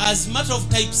bo as matter of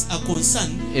types are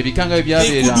concerned, ebikanga bye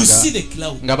they could see byabeeranga the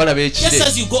cloud. nga balaba Just ekire,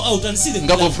 as you go out and see the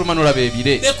nga cloud, bw'ofuluma n'olaba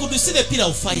ebire, they could see the pillar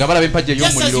of fire. nga balaba empagi Just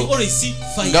as you ey'omuliro, already see nga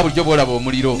fire. bulijjo bw'olaba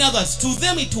omuliro. In others, to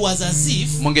them it was as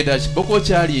if Mu ngeri bo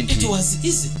kyali nti it was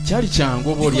easy. kyali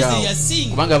kyangu oba Because they olyawo, are seeing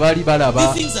kubanga baali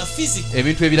balaba the things are physical.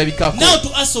 ebintu ebirabikako. Now to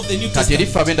us of the New Kati Testament,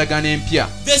 eriffe ab'endagaano empya,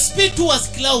 the spirit was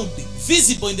cloud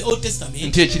visible in the Old Testament.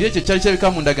 nti ekiri ekyo kyali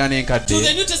kirabika mu ndagaano To enkadde,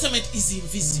 the New Testament is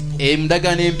invisible. mu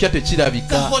ndagaano empya The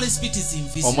tekirabika, Holy Spirit is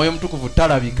invisible. omwoyo mutukuvu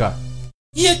talabika,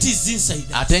 Yet is inside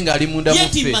us. ate ng'ali munda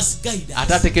Yet he muffe, must guide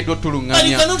ate us. ateekeddwa But you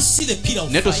otulungamya, cannot see the pillar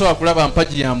of naye fire. tosobola kulaba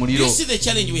mpagi ya You muliro. see the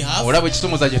challenge we have. Olaba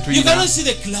ekisomoza kye You tulina, cannot see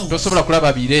the cloud. tosobola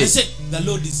kulaba bire. I say, the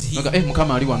Lord is here. Noga,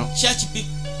 Mukama ali wano. Church,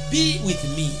 be with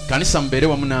me. Kanisa mubeere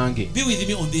wamu nange, Be with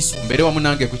me on this one. mubeere wamu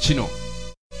nange ku kino.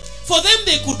 For them,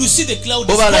 they could see the cloud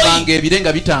Bo is going, balabanga ebire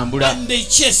nga bitambula, and they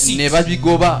chase ne it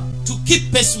babigoba to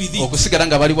keep pace with it. okusigala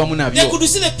nga bali wamu They nabyo, could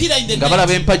see the pillar in the nga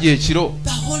balaba night. empagi ekiro. The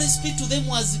Holy Spirit to them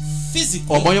was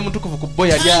physical, Omwoyo mutukuvu ku bo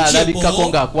yali alabikako tangible,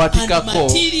 and ng'akwatikako,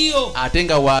 material. ate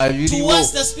nga To waabiriwo.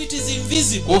 us, the Spirit is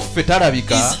invisible, Kuffe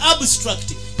talabika, is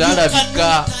abstract. You talabika,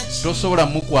 cannot touch. tosobola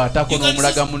mukwatako You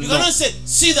n'omulaga cannot munno, say,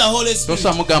 see the Holy Spirit.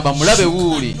 tosobola mugamba mulabe You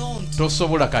wuuli, cannot.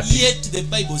 tosobola kati. Yet the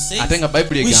Bible says Ate nga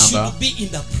Bayibuli we egamba should be in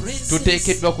the presence.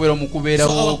 tuteekeddwa kubeera mu So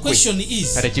kubeerawo our kwe. question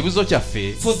is, Kati ekibuzo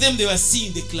kyaffe, for them they were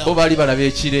seeing the bo cloud. baali balaba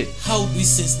ekire, How do we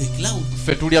sense the cloud?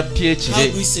 ffe tulya tutya How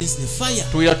ekire, do we sense the fire?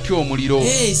 tulya tutya omuliro.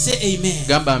 Hey, say amen.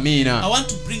 Gamba I amiina. want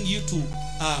to bring you to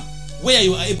where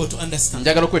you are able to understand.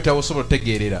 Njagala okwetaawo osobola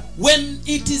otegeerera. When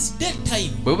it is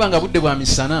daytime, Bwe buba nga budde bwa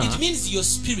misana, it means your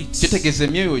spirit kitegeeza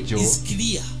emyoyo gyo, is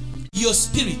clear. Your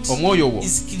spirit omwoyo wo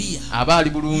is clear. aba ali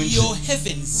bulungi, Your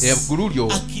heavens eggulu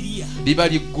lyo are clear. liba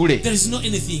liggule, There is no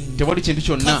anything tewali kintu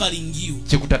kyonna covering you.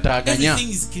 kikutataaganya,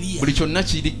 Everything is clear. buli kyonna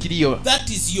kiri kiriyo. That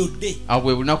is your day. Awo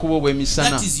bwe lunaku bwo obw'emisana,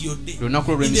 That is your day.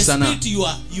 lunaku lwo In the lw'emisana, spirit you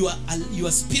are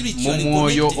mu spiritually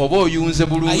mwoyo connected. oba oyunze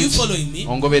Are you bulungi, following me?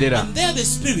 ongoberera. And there the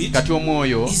spirit Kati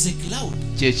omwoyo is a cloud.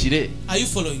 kyekire, Are you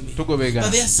following me? tugobega.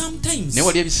 But there are some times, Naye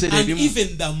wali ebiseera and ebimu,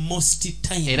 even the most era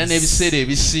times, n'ebiseera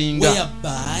ebisinga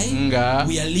whereby nga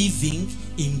we are living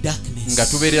in darkness. nga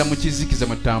tubeerera mu kizikiza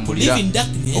mwe To tutambulira. live in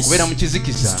darkness Okubeera mu is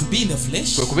kizikiza to be in the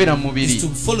flesh, kwe kubeera mu is mubiri, to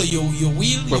follow your will, kwe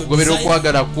your kugoberera desire.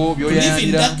 okwagala kwo To live in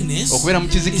by'oyayanira. darkness Okubeera mu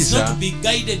is not kizikiza to be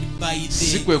guided by si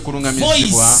the kwe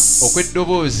kulungamizibwa voice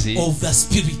okw'eddoboozi of the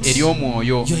Spirit.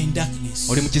 ery'omwoyo. You're in darkness.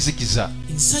 Oli mu kizikiza.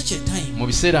 In such a time, Mu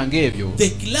biseera ng'ebyo the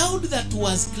cloud that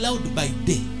was cloud by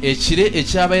day ekire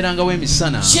ekyabeerangawo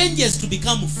emisana changes to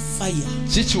become fire.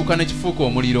 kikyuka ne kifuuka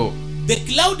omuliro. The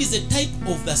cloud is a type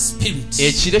of the Spirit,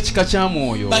 Ekire kika kya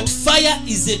mwoyo, but fire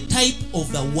is a type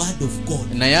of the Word of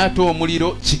God. naye ate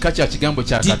omuliro kika kya kigambo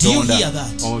kya Did you Katonda. hear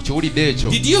that? Okiwulidde ekyo?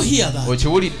 Did you hear that?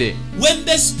 Okiwulidde? When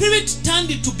the Spirit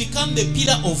turned to become the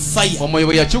pillar of fire, Omwoyo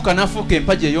bwe yakyuka n'afuuka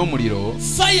empagi ey'omuliro,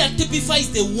 fire typifies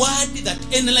the word that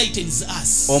enlightens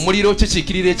us. omuliro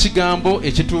kikiikirira ekigambo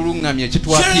ekituluŋŋamya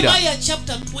ekitwakira. Jeremiah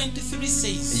chapter 23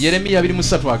 says Yeremiya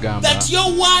 23 agamba that your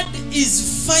word is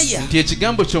fire. nti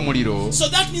ekigambo ky'omuliro, So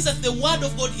that means that the word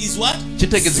of God is what?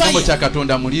 kitegeeza ekigambo kya Fire.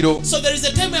 Katonda muliro. So there is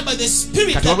a time whereby the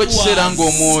Spirit Kati that waliwo ekiseera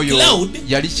ng'omwoyo was cloud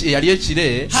yali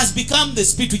ekire has become the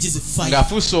Spirit which is fire.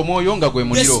 ng'afuuse omwoyo nga gwe The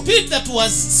muliro. Spirit that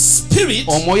was Spirit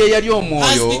Omwoyo eyali has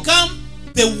omwoyo become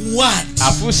the word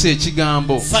afuuse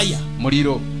ekigambo fire.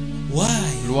 muliro. Why?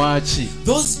 Lwaki?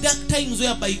 Those dark times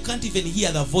whereby you can't even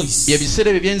hear the voice. Ebiseera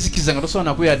ebyo ebyenzikiza nga tosobola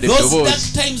nakuwulira Those dark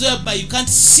eddoboozi. times whereby you can't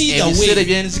see the Ebiseera way.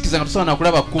 ebyenzikiza nga tosobola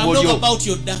nakulaba I'm kkubo talking lyo. about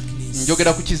your darkness.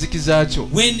 Njogera ku kizikiza kyo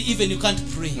When even you can't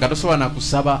pray. nga tosobola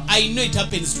nakusaba. I know it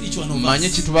happens to each one of Manye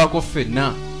us. kitubaako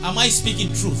ffenna. Am I speaking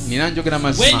truth? Nina njogera When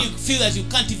mazima. you feel that you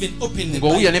can't even open the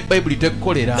Ng'owulira Bible, ne Bayibuli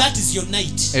tekukolera. that is your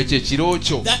night. Ekyo ekiro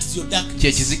kyo, That is your darkness.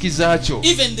 kye kizikiza kyo.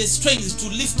 Even the strength to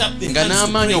lift up the Nga hands to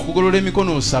n'amaanyi pray, okugolola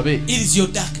emikono osabe. it is your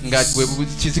Nga darkness. bwe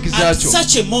kizikiza At kyo.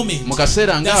 such a moment, Mu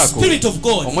kaseera the ng'ako Spirit of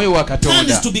God omwoyo wa turns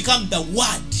Katonda to become the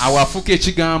word awo afuuka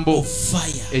ekigambo of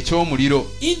fire. eky'omuliro.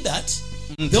 In that,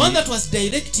 the one that was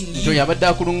directing Ekyo you yabadde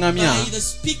akulungamya by the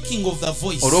speaking of the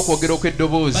voice, olw'okwogera by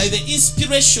okw'eddoboozi, the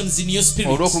inspirations in your spirit,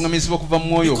 olw'okulungamizibwa okuva mu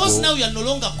mwoyo because gwo, now you are no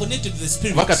longer connected to the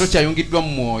Spirit. kubanga tokyayungiddwa mu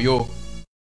mwoyo.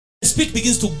 The Spirit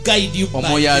begins to guide you by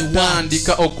Omwoyo the word.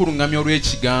 atandika okukulungamya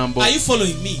olw'ekigambo. Are you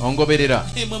following me? Ongoberera.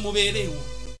 Mwe mubeerewo.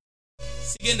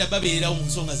 Sigenda babeerawo mu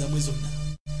nsonga zammwe zonna.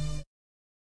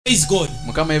 Praise God.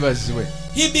 Mukama yeebazibwe.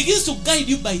 He begins to guide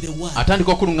you by the word.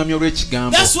 Atandika okulungamya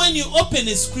olw'ekigambo. That's when you open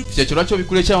a scripture Kyekyo lwaki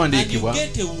obikula and you ekyawandiikibwa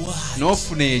get a word.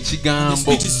 n'ofuna The ekigambo,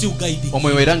 Spirit is still guiding you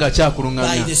omwoyo era by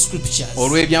ng'akyakulungamya the scriptures.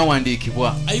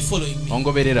 olw'ebyawandiikibwa. Are you following me?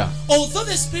 Ongoberera. Although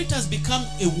the Spirit has become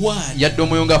a word Yadde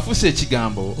omwoyo ng'afuuse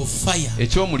ekigambo of fire,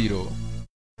 eky'omuliro,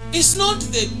 it's not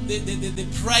the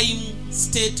prime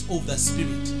state of the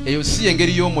Spirit. eyo si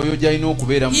engeri y'omwoyo gy'alina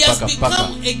okubeeramu He has paka paka.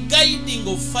 become a guiding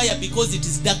of fire because it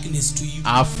is darkness to you.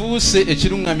 Afuuse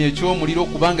ekirungamya eky'omuliro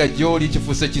kubanga gy'oli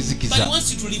kifuuse But he kizikiza.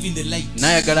 wants you to live in the light.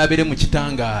 N'ayagala abeere mu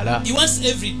kitangaala. He wants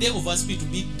every day of our spirit to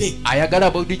be day.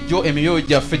 Ayagala bulijjo emyoyo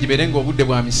gyaffe gibeere ng'obudde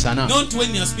bwa misana, Not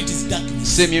when your spirit is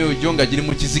darkness. si emyoyo gyo nga giri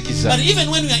mu kizikiza. But even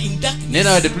when we are in Naye darkness,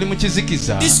 nawe tuli mu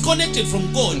kizikiza disconnected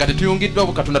from God, nga tetuyungiddwa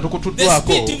ku Katonda the Spirit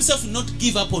tukutuddwako, Himself will not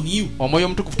give up on you. omwoyo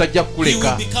omutukuvu tajja He will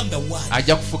kukuleka, become the word.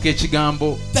 ajja kufuka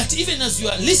ekigambo. That even as you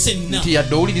are listening now, Nti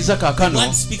yadde owuliriza kaakano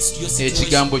one speaks to your situation.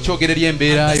 ekigambo kyogera eri And the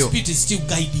embeerayo, Spirit is still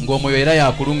guiding you. ng'omwoyo era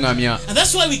yakulungamya. And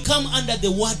that's why we come under the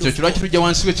word Kyo of kirwaki God. tujja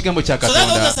wansi w'ekigambo kya So that those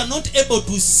Katonda, that are not able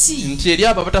to see, nti eri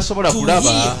abo abatasobola To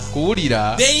kulaba, hear.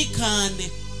 kuwulira, they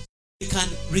can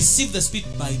receive the Spirit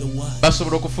by the word.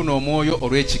 basobola okufuna omwoyo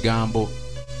olw'ekigambo.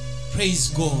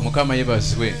 Praise God. Mukama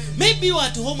yeebazibwe. Maybe you are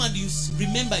at home and you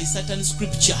remember a certain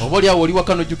scripture. Oba oli awo oli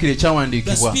waka n'ojjukira The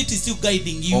ekyawandiikibwa, Spirit is still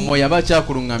guiding you omwoyo aba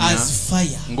akyakulungamya as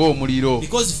fire. ng'omuliro,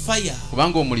 Because fire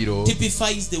kubanga omuliro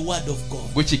typifies the word of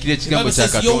God. gukiikira The ekigambo Bible kya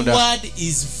says your Katonda. word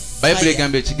is Bayibuli fire.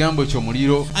 egamba ekigambo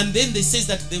ky'omuliro, And then they says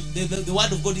that the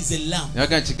word of God is a lamp.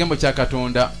 naga nti ekigambo kya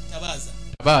Katonda Tabaza.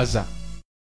 tabaaza.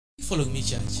 You following me,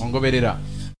 church? Ongoberera.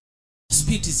 The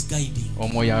Spirit is guiding.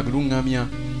 Omwoyo alungamya.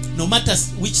 No matter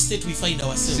which state we find Si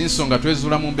ourselves. nsonga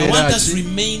twezuula mu I mbeera want us to ki,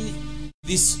 remain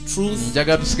this truth.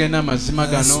 njagala tusigale n'amazima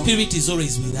The gano Spirit is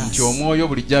always with nti us. omwoyo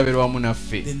bulijjo abeera wamu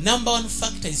naffe. The number one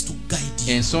factor is to guide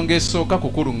you. Ensonga esooka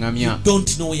kukulungamya. You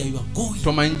don't know where you are going.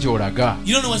 Tomanyi gy'olaga,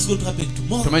 You don't know what's going to happen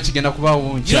tomorrow. tomanyi kigenda kubaawo You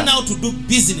don't nkya, know how to do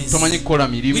business. tomanyi kukola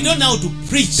We mirimu, don't know how to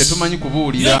preach. tetumanyi You don't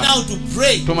kubuulira, know how to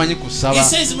pray. tomanyi He kusaba.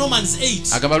 says in Romans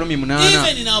 8, Agamba Lumi 8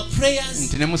 even in our prayers,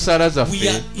 nti ne mu ssaala we zaffe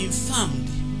are infirmed.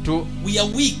 tu- We are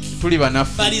weak. tuli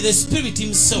banafu, But the Spirit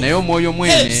Himself naye omwoyo helps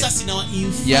mwene us in our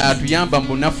infirmity. yatuyamba mu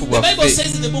bunafu The Bible bwaffe.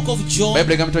 says in the book of John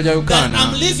Bayibuli egamba mu kitabo kya that I'm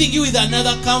Yokaana leaving you with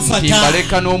another nti comforter,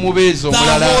 mbaleka n'omubeezi the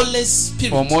omulala, Holy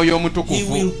Spirit. omwoyo He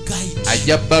omutukuvu will guide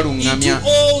ajja into bbalungamya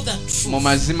all the truth. mu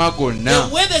mazima gonna.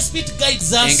 The way the Spirit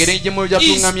guides us Engeri gye mwoyo is by the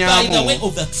way gyatuŋŋamyamu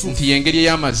of the truth. nti y'engeri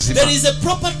ey'amazima. There is a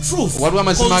proper truth Waliwo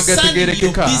amazima concerning your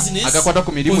agategeerekeka business, agakwata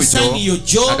ku mirimu gyo, concerning your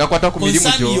job, agakwata ku mirimu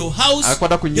concerning gyo, your house.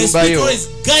 agakwata ku The nnyumba Spirit yo. always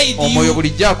guide Omwoyo you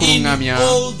bulijjo in akuluŋŋamya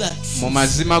all that mu truth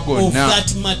mazima of gonna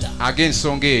that matter.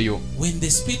 ag'ensonga eyo. When the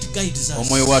Spirit guides us,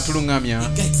 Omwoyo bw'atuluŋŋamya,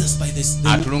 He guides us by the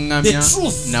atuluŋŋamya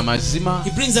truth. na mazima, He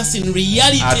brings us in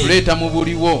reality atuleeta mu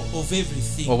buliwo of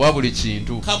everything. obwa buli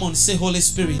kintu. Come on, say Holy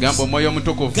Spirit, Gamba omwoyo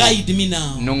omutukuvu, guide me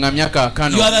now. nnuŋŋamya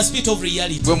kaakano. You are the Spirit of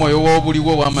reality. Gwe mwoyo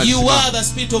w'obuliwo You w'amazima, are the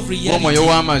Spirit of gwe reality. omwoyo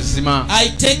w'amazima. I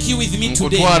take you with me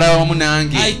today. Nkutwala wamu I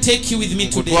nange, take you with me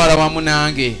today. nkutwala wamu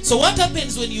nange. So what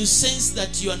happens when you sense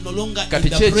that you are no longer Kati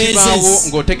in ki the ekibaawo presence?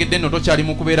 ng'otegedde nno tokyali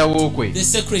mu kubeerawo kwe? The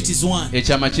secret is one.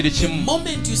 Ekyama kiri The kimu.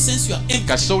 moment you sense you are empty,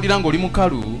 Kasita owulira ng'oli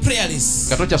mukalu prayerless,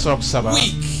 nga tokyasobola kusaba,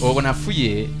 Weak.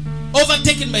 obunafuye,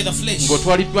 overtaken by the flesh,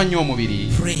 ng'otwaliddwa nnyo omubiri,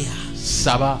 prayer,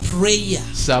 saba, prayer,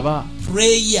 saba,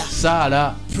 prayer,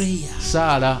 saala, prayer,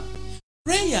 saala,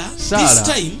 prayer. This saala.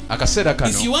 time, Akaseera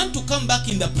if you kano want to come back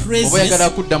in the oba oyagala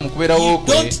presence, kudda mu kubeerawo you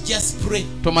kwe, don't just pray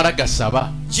tomala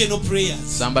gasaba, general prayers.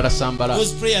 sambala.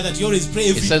 Those prayers that you always pray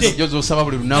every Essaazi day, byo z'osaba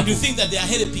buli and lunaku, you think that they are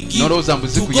helping you n'olowooza mbu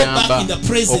to go zikuyamba back in the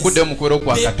presence. okuddayo mu kubeerawo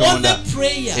kwa The Katonda. only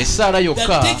prayer Essaala that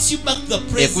yokka takes you back to the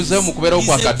presence ekuzzayo mu kubeerawo is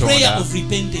kwa a prayer Katonda of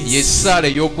repentance. y'essaala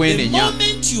The ey'okwenenya.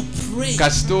 moment you pray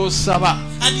Kasita osaba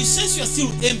and you sense you are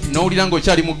still empty, n'owulira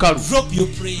ng'okyali mukalu, drop your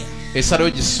prayer. essaala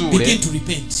yo gisuule, Begin to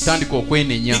repent. tandika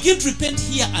okwenenya. Begin to repent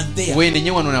here and there,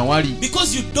 Weenenye wano na wali,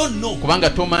 because you don't know kubanga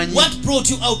tomanyi what brought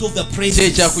you out of the ki presence.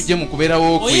 ekyakujje mu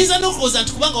kubeerawo kwe. Oyinza n'okulowooza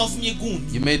nti kubanga wafumye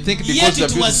gundi, You may think yet because you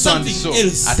it have was used so and something so,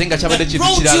 else ate nga kyabadde that kintu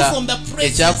brought you kirala from the presence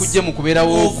ekyakujje mu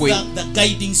kubeerawo of kwe the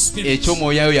guiding spirit.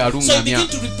 eky'omwoyo oyo So you yaluŋŋamya. begin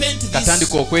to repent this,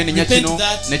 Katandika okwenenya repent kino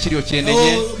that. n'ekiri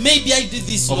okyenenye. Oh, maybe I did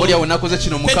this Oba wrong. olyawo nakoze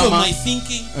kino Repent of Mukama, my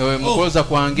thinking. mu Oh, kwoza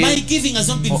kwange, my giving has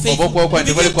not been oba faithful. okuwa kwange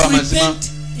You begin tebali kwa to mazima.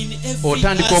 repent in every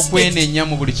Otandika aspect. okwenenya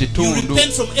mu buli You kitundu,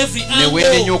 repent from every ne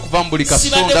weenenya angle. okuva mu buli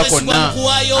Sibadde kasonga mwesigwa mu konna.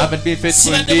 kuwaayo, Haven't been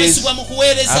faithful in sibadde this, mwesigwa mu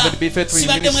kuweereza, haven't been faithful in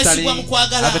sibadde mwesigwa mu ministering,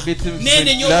 kwagala, haven't been faithful in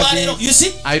neenenya loving. olwaleero. You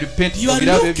see, I repent you are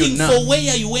ebirabo ebyo looking byonna. for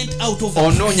where you went out of the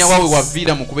Onoonya waawe presence.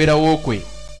 waviira mu kubeerawo kwe,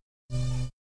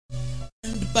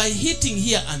 And by hitting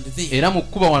here and there, era mu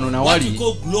kkuba wano na what we wali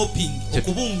call groping, kye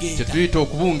okubungeeta. tuyita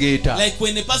okubungeeta. Like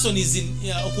when a person is in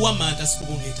okuwamata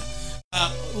sikubungeeta.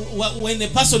 When a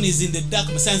person is in the dark,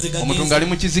 musanze Omuntu gagenze, ng'ali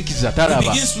mu kizikiza he talaba,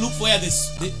 begins to look for where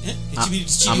ekibiri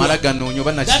kiriwa. amala ganoonya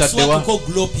oba That's what we nakitaddewa. call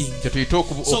groping. Kye tuyita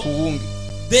So, okubunge.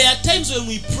 There are times when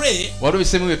we pray, Waliwo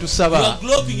ebiseemu bye you are tusaba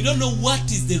groping, you don't know what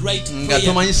is the right nga prayer.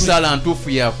 tomanyi to pray. ssaala ntuufu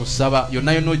ya kusaba,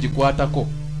 yonna yonna ogikwatako.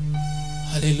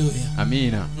 Hallelujah.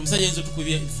 Amiina, Omusajja ayinza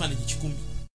otukubya ebifaananyi 10.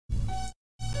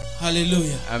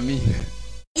 Hallelujah. amiina.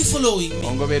 Are you following me?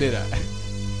 Ongoberera.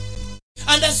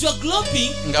 And as you are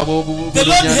groping, Nga The Lord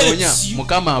bw'obulunyanoonya, helps you.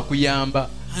 Mukama akuyamba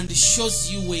and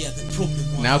shows you where the problem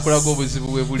n'akulaga was. obuzibu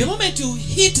bwe The buli. moment you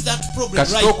hit that problem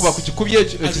Kasita okuba ku right, kikubi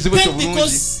ekizibu ekyo repent bulungi,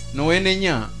 because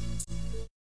n'oweenenya,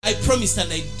 I promised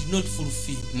and I did not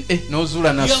fulfill.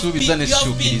 n'ozuula You have n'asuubiza been,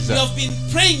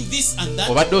 n'ekituukiriza. praying this and that,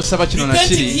 Obadde osaba kino na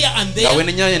repenting kiri, here and there. nga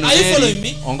weenenya eno Are you n'eri, following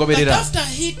me? But ongoberera. after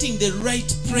hitting the right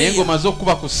Naye prayer, ng'omaze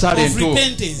okuba ku ssaala of ento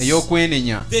repentance,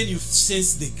 ey'okwenenya, then you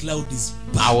sense the cloud is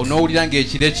back. awo n'owulira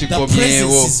ng'ekire The kikomyewo,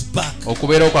 presence is back.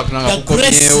 okubeerawo kwa Katonda nga The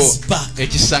grace kukomyewo, is back.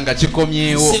 ekisa nga You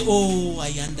kikomyewo, say, oh,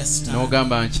 I understand.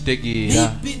 n'ogamba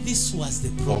nkitegeera. Maybe this was the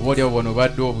problem. Oba olyawo bw'ono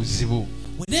obadde obuzibu.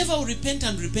 Whenever we repent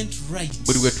and repent right,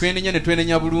 Buli bwe twenenya ne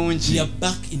twenenya we bulungi, are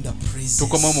back in the presence.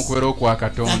 tukomawo mu kubeerawo kwa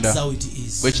That's Katonda. how it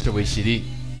is. Bwe kityo bwe kiri.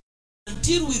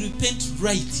 Until we repent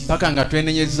right, Paka nga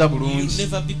twenenyezza you'll bulungi,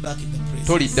 never be back in the presence.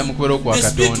 tolidda mu kubeerawo kwa The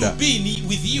Spirit will Katonda. be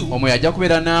with you, Omwoyo ajja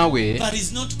kubeera naawe, but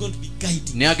He's not going to be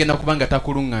guiding. naye agenda kuba nga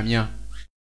takuluŋŋamya.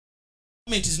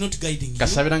 The moment is not guiding you.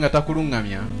 Kasabira nga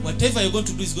takuluŋŋamya, Whatever you're going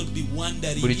to do is going to be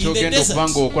wandering buli in the kyogenda okuba desert.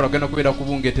 ng'okola ogenda kubeera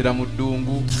kubungeetera mu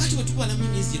ddungu. Kakati bwe tubalamu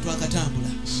emyezi gye twakatambula,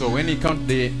 So when you count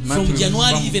the from month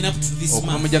January even up to this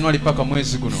okuva mu month, January paka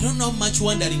mwezi guno, I don't know how much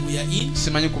wandering we are in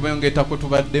simanyi kubungeeta kwe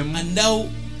tubaddemu, and how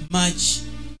much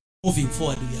moving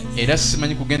forward we are in. era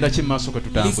simanyi kugenda ki mu maaso kwe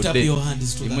Lift up tutambudde. your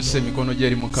hands to the Yimusa Lord. emikono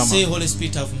gy'eri Mukama. Say, Holy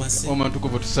Spirit, have mercy. Omwoyo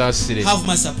Mutukuvu tusaasire. Have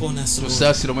mercy upon us, Lord.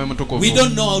 Tusaasire Omwoyo Mutukuvu. We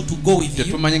don't know how to go with you.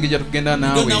 Tetumanyi ngeri gyatugenda We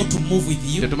don't know naawe. how to move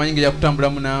with you. Tetumanyi ngeri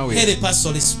gyakutambulamu naawe. Help us,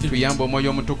 Holy Spirit. Tuyambe Omwoyo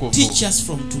Omutukuvu. Teach us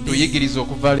from today Tuyigirize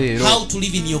okuva leero how to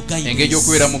live in your engeri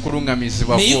gy'okubeera guidance. mu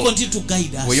kuluŋŋamizibwa May you kwo. continue to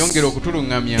guide Weyongere us.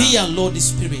 okutuluŋŋamya. Dear Lord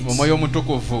Spirit. Omwoyo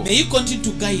Omutukuvu. May you continue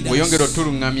to guide Weyongere us.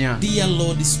 otuluŋŋamya. Dear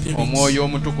Lord Spirit. Omwoyo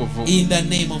Omutukuvu. In the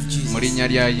name of Mu Jesus. linnya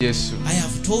lya Yesu. I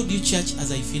have told you, church, as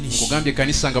I finish. Nkugambye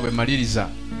kanisa nga bwe maliriza.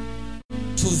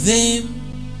 To them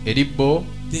Eri bo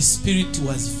The spirit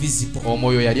was visible.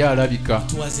 omwoyo yali alabika,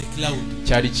 It was a cloud.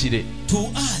 kyali kire. To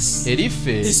us, eri the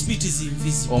ffe spirit is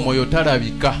invisible. omwoyo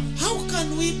talabika. How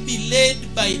can we be led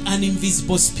by an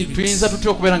invisible spirit? Tuyinza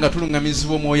tutya okubeera nga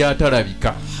tuluŋŋamizibwa omwoyo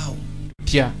atalabika? How?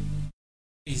 Tutya.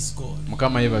 Is God.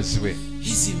 Mukama yeebazibwe.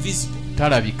 He's invisible.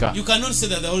 Talabika. You cannot say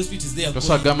that the Holy Spirit is there.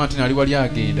 Tosobola kugamba nti nali wali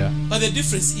agenda. But the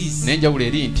difference is, N'enjawulo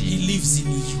eri He nti lives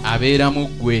in you. abeera mu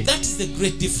ggwe. That is the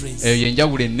great difference. Eyo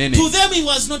y'enjawulo ennene. To them, He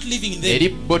was not living in them. Eri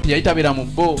bo teyali tabeera mu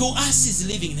bo. To us, He's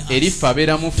living in Eri us. ffe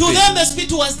abeera mu To ffe. them, the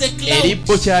Spirit was the Eri cloud.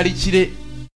 bo kyali kire.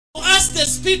 To us, the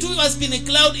Spirit who has been a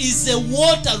cloud is the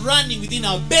water running within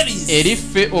our bellies. Eri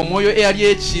ffe omwoyo eyali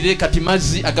ekire kati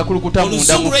mazzi agakulukuta munda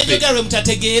mu Olusungu ffe. lw'enjogera lwe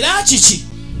mutategeera kiki?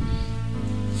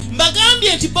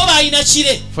 Mbagambye nti bo balina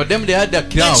kire For them they had a nga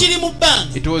cloud. kiri mu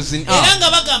bbanga It was in era us. nga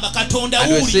bagamba Katonda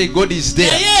And we say wuli, God is there.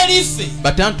 naye eri ffe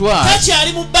But unto us,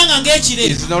 takyali mu bbanga ng'ekire,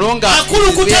 is no longer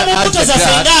akulukuta there mu as mbuto the zaffe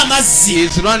cloud. ng'amazzi. He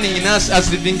is running in us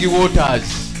as living waters.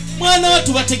 Mwana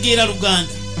wattu bategeera Luganda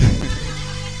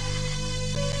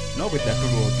N'obwedda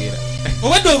tulwogera.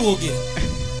 obwedde olwogera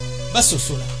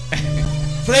basosola.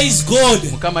 Praise God.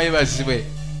 Mukama yeebazibwe.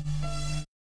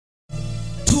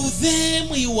 To them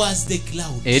He was the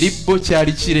cloud, Eri bo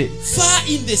kyali kire far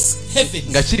in the heavens.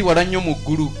 nga kiri wala nnyo mu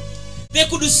ggulu, They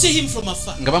could see Him from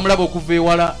afar, nga bamulaba okuva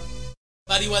ewala,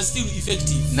 but He was still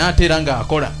effective, n'ate era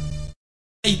ng'akola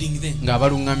guiding them.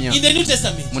 ng'abaluŋŋamya. In the New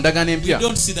Testament, Mu ndagaano you empya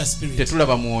don't see the Spirit.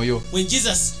 tetulaba mwoyo. When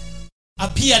Jesus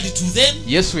appeared to them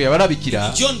Yesu yabalabikira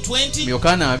in John 20, mu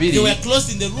Yokaana they were 2 closed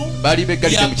in the room. baali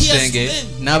beggalidde mu kisenge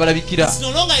n'abalabikira. It's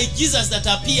no longer Jesus that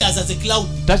appears as a cloud,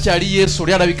 Takyali Yesu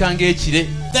oli alabika ng'ekire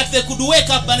that they could wake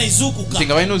up and nti izukuka.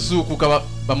 nga balina ozuukuka Wake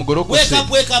bamugolokose up,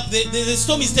 the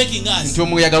storm is taking us. nti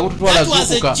omuyaga gututwala That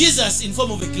was a zuukuka. Jesus in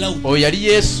form of a cloud. Oyo yali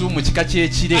Yesu mu kika Are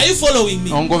ky'ekire you following me?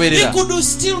 He ongoberera could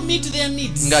still meet their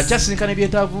needs, ng'akyasinkana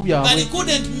ebyetaavu but he byabwe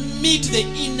couldn't meet the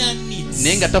inner needs.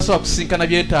 naye nga tasobola kusinkana As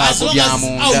byetaavu long bya as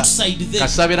munda outside them,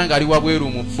 kasabeera ng'ali wabweru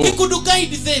mu bo he could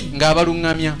guide them.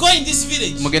 ng'abaluŋŋamya. Go in this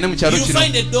village, Mugende mu kyalo you kino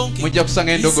find a donkey. mujja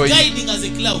kusanga He's endogoyi guiding as a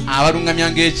cloud. abaluŋŋamya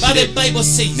But the ng'ekire. Bible Ne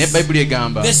says, Bayibuli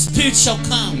egamba the Spirit shall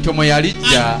come nti omwoyo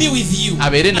alijja and be with you,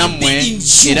 abeere and nammwe be in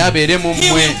you. era abeere mu He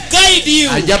mmwe, will guide you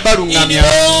ajja in baluŋŋamya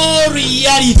all mu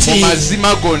reality.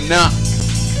 mazima gonna.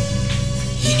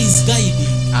 He is guiding.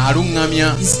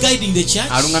 Aluŋŋamya, He's guiding the church.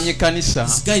 aluŋŋamya ekkanisa,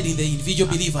 He's guiding the individual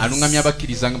believers. aluŋŋamya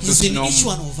abakkiriza nga He's musozi in each n'omu,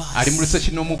 one of us. ali mu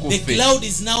lusozi n'omu ku The ffe. cloud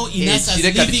is now in us as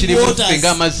Ekire kati living kiri mu waters. ffe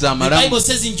ng'amazzi The amalamu. Bible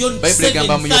says in John Bayibuli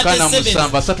egamba mu Yokaana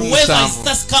 7:37, whoever is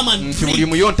thirst come and nti drink. buli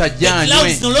muyonta The ajja cloud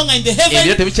anywe. is no longer in the heaven.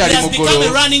 Ebire It tebikyali has mu become a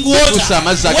ggulu, running water. bituuse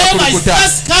amazzi Whoever is agakulukuta.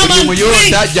 thirst come Buli and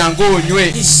muyonta drink. jjangu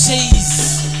onywe. He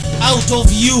says, out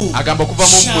of you Agamba okuva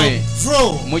mu mmwe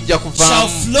mujja shall kuvaamu,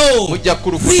 flow mujja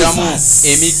kukulukutamu rivers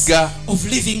emigga of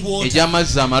living water.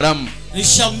 egy'amazzi amalamu. It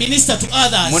shall minister to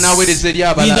others Munaaweereza eri in the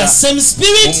abalala same mu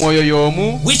spirit mwoyo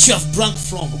y'omu which you have drunk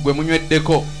from. gwe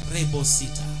munyweddeko. Rebel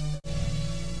Sita.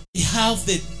 We have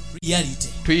the reality,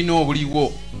 Tulina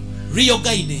obuliwo, real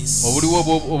guidance. obuliwo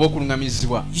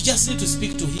obw'okuluŋŋamizibwa. You just need to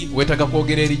speak to Him. Weetaaga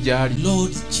kwogera eri gy'ali.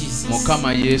 Lord Jesus,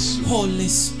 Mukama Yesu, Holy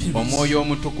Spirit, omwoyo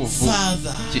omutukuvu,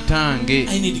 Father, kitange,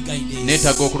 I need guidance.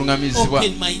 neetaaga okuluŋŋamizibwa.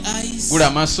 Open my eyes Gula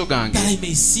amaaso gange that I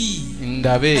may see. I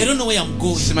ndabe, don't know where I'm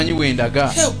going. simanyi wendaga.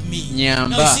 Help me.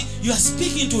 Nyamba. Now see, you are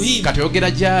speaking to Him Kati oyogera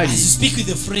as you gy'ali speak with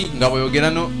a friend. nga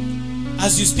bw'oyogera no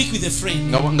As you speak with a friend,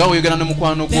 nga bw'oyogera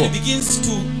n'omukwano then gwo. He begins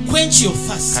to quench your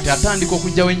thirst, Kati atandika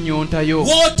okuggyawo ennyonta yo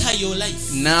water your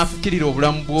life, n'afukirira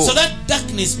obulamu bwo. so that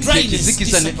darkness, dryness,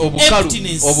 Ekizikiza ne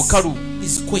emptiness obukalu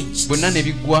is quenched. bwonna ne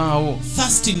biggwawo.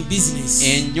 Thirst in business,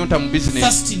 Ennyonta mu bizinesi,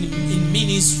 thirst in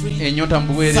ministry, ennyonta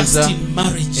mu buweereza, thirst in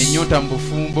marriage. ennyonta mu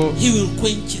bufumbo, He will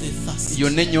quench the thirst.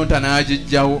 yonna ennyonta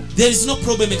n'agiggyawo. There is no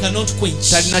problem He cannot quench.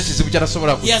 Talina kizibu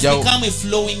kyatasobola He has kuggyawo. become a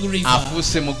flowing river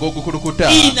Afuuse mugga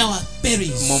ogukulukuta in our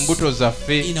bellies, mu mbuto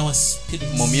zaffe, in our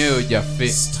spirits. mu myoyo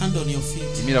gyaffe. Stand on your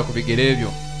feet. Yimira ku bigere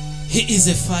ebyo. He is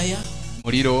a fire,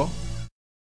 Muliro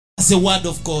as the word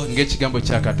of God, ng'ekigambo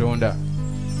kya Katonda,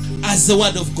 as the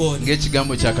word of God.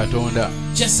 ng'ekigambo kya Katonda.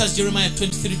 Just as Jeremiah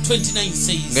 23:29 Nga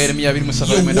says, Yeremiya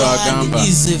 23:29 your agamba word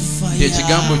is a nti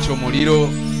ekigambo fire. ky'omuliro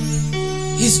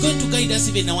He's going to guide us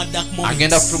even in our dark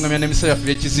agenda moments, kutungamya n'emisaala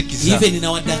yaffe egy'ekizikiza, even in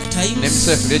our dark n'emisaala times.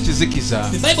 yaffe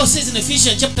egy'ekizikiza. The Bible says in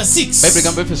Ephesians chapter 6, Bayibuli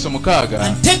egamba Efeso 6,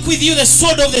 and take with you the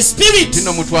sword of the Spirit,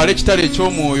 tino mutwale ekitala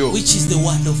eky'omwoyo which is the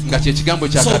word of nga God. kye kigambo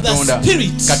kya So the Katonda.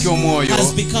 Spirit Kati omwoyo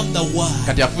has become the word.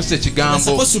 kati afuuse We're ekigambo.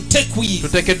 supposed to take with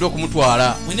Tuteekeddwa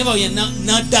okumutwala whenever we are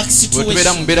now dark bwe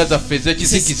tubeera mu situation. mbeera zaffe He says,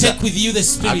 ez'ekizikiza. take with you the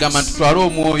Spirit, Agamba ntutwale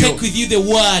omwoyo, take with you the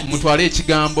word. mutwale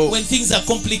ekigambo. When things are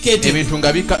complicated, Ebintu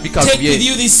nga take with bikalubye, you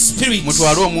you this spirit.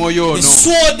 mutwale omwoyo The ono.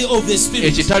 sword of the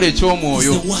spirit Ekitale is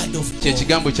eky'omwoyo the word of kye God.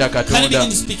 kigambo kya Can you Katonda. begin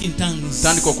to speak in tongues?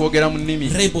 Tandika okwogera mu nnimi.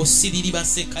 Rebo sidiriba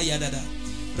sekayadada.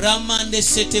 Ramande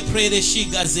sete prede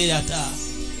shigazeyata.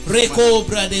 Reko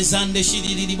brade zande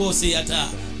shidiriboseyata.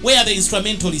 Where are the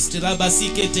instrumentalists?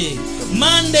 Rabasikete.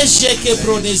 Mande sheke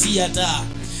brodeziata.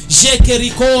 Jeke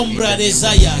rikombra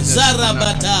desaya.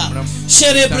 Zarabata.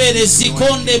 Sherebre de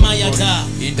zikonde mayata.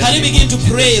 Can you begin to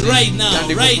pray right now?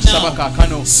 Right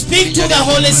now. Speak to the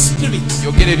Holy Spirit.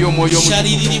 Yogere eri omwoyo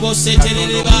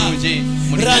Sharidibosetereba.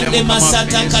 Rande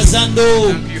masata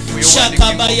kazando.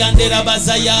 Shakabayande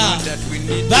rabazaya.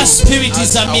 That spirit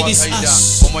is amidst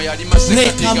us.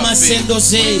 Reka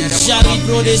masendoze.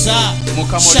 Jaribrodeza.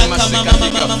 Shaka mama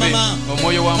mama mama.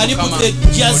 Can you put the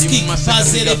jazz kick?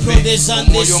 Fazele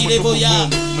prodezande shireboya.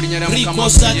 Riko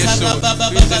satara baba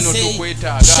baba se.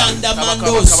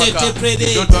 Shandamando sete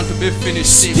prede.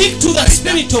 Speak to the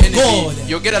spirit of God.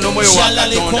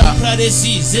 Shalale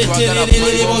kompradesi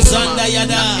zeterelebo zanda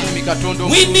yada.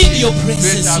 We need your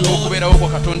presence, Lord. We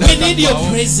need your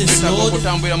presence, Lord.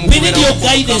 We need your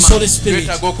guidance, Holy Spirit.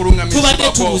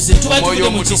 Tubade tubuze, tubade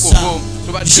mukisa.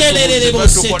 Shelelelebo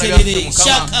seterele,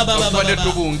 shaka baba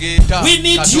baba. We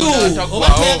need you. Oba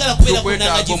toyagala kubera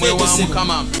kunanga jiveko sebo.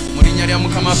 Mulinya lya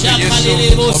Mukama waffe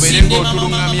Yesu oberenga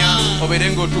otulungamya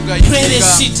oberenga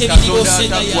otugayiza Katonda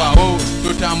atagwawo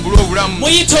tutambule obulamu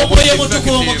muyite omwoyo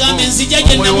mutukuvu omugambe nzija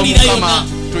gye nawulira yonna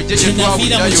gye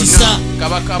nafiira mu kisa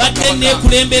badde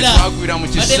neekulembera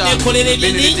badde neekolera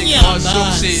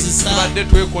ebyeninnyamba tubadde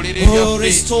twekolera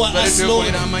ebyaffe tubadde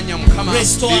twekolera amanya Mukama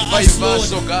revive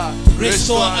us, O God.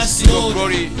 Restore us, Lord.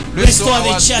 Restore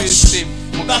the church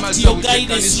back to your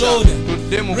guidance, Lord.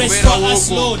 Restore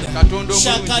us, Lord.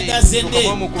 Shakada zende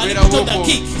alikutoka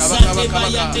kick zate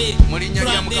bayate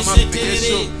prande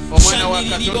setere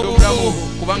shandiri libobo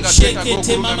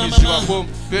shekete mama mama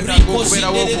riko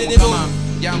sinderebo.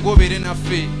 Yangobere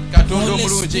naffe Katonda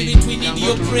omulungi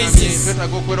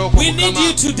we need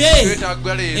you today.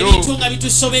 Ebintu nga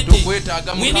bitusobedde.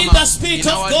 We need the spirit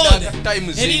of God.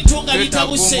 Ebintu nga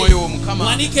bitabuse.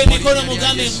 Wanike emikono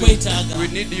mugambe nkwetaaga.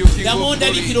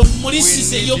 Gamondalikiro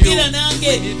mulisize yogera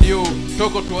nange.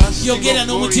 Yogera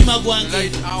n'omutima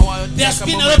gwange. There's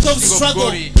been a lot of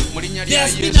struggle.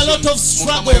 There's been a lot of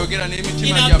struggle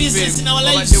in our business, in our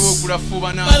lives.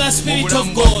 But the spirit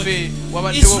of God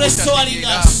is restoring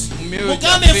us.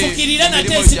 Mugambe fukirira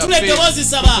nate situle dobozi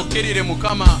saba.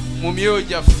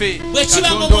 Bwe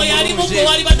kiba mu mwoyo alimu gwe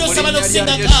wali badde osaba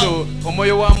n'okusingakaawo.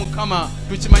 Omwoyo wa Mukama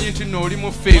tukimanyi nti nno oli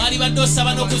mu ffe. Wali badde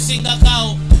osaba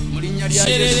n'okusingakaawo.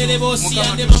 Sherelele bosi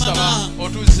yande mama.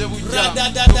 Otuzze bujja.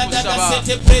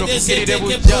 Otufukirire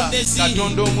bujja.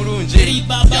 Katonda omulungi.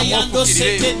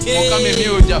 Yamufukire. Mukama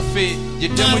emyoyo gyaffe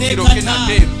giddemu giroke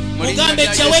nate. Mugambe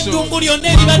jjawe eddungu lyonna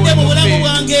eribadde mu bulamu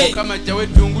bwange. Mukama jjawe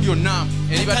eddungu lyonna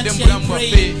eribadde mu bulamu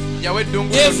bwaffe. Jjawe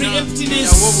eddungu lyonna.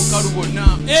 Jjawe obukalu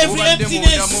bwonna. Obadde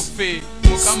munda mu ffe.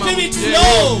 Mukama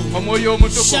mujjeyo. Omwoyo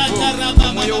omutukuvu.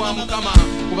 Omwoyo wa Mukama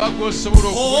kuba gw'osobola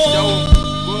okuggyawo.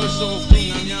 Gw'osobola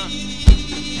okuŋŋamya.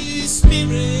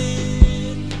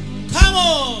 Spirit, come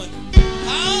on.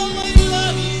 How I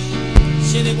love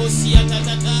you. Sherebosia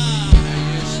tatata.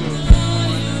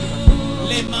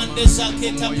 Le mande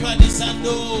zaketa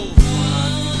pradizando.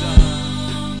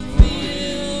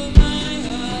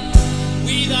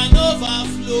 With an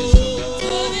overflow.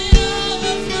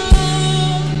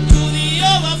 To the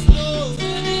overflow.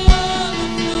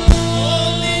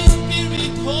 Holy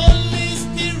Spirit,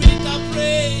 I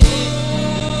pray.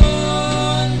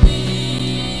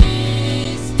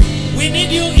 We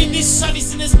need you in this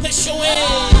service in a special way.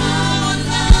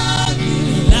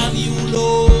 Love you,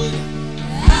 Lord.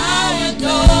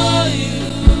 Adore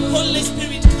you. Holy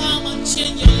Spirit, come and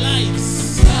change your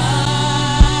lives.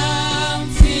 Come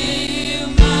fill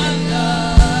my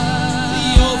love. The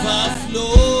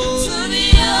overflow. To the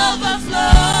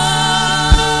overflow.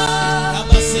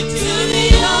 To the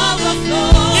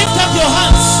overflow. Lift up your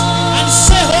hands and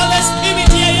say, Holy Spirit,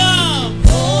 here I am.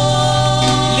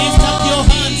 Lift up your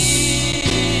hands.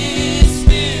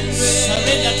 Spirit.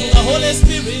 Surrender to the Holy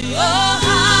Spirit. Oh,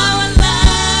 how I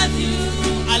love you.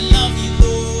 I love you,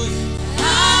 Lord. I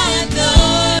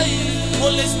adore you.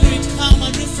 Holy Spirit, come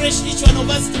and refresh each one of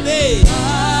us today. To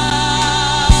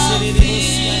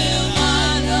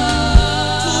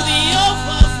the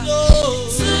overflow.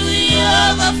 To the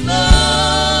overflow. To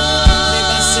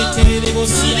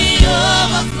the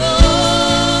overflow.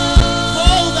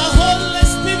 Call the Holy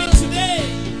Spirit today.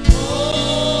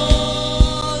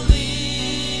 Holy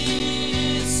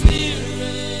Spirit.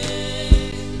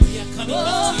 We are coming back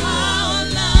to you. I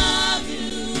love you.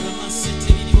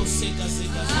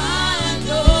 I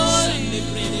adore you.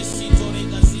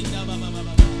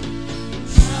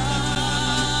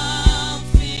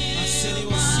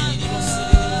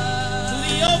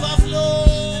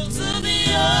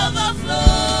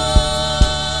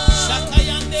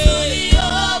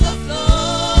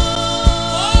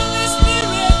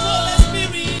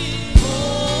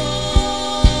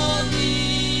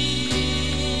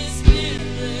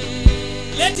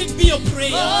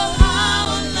 prayer. Oh,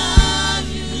 how I love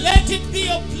you. Let it be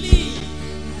your plea.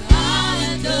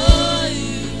 I adore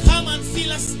you. Come and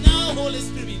fill us now, Holy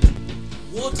Spirit.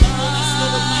 Water on us,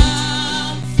 Lord Almighty.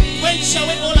 Quench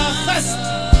away all our thirst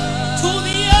to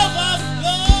the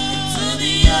overflow. To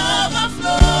the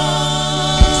overflow.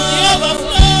 To the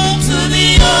overflow. To the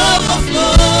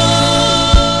overflow.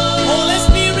 Holy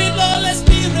Spirit, Holy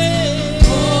Spirit.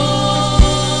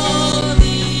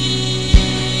 Holy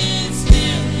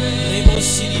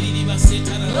Spirit.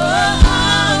 Oh,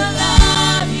 how I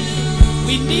love you.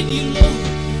 We need you,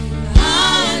 Lord.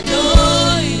 I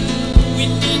adore you. We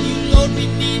need you, Lord. We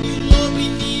need you, Lord. We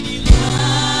need you, Lord.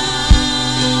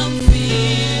 Come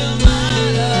feel my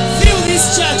love. Fill this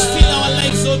church, fill our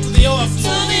lives, Lord, to the To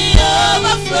overflow. the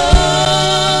overflow.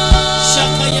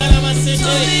 Shakayara To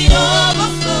Masete. the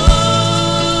overflow.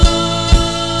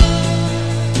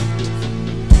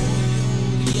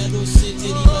 Riado Sete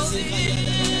Riba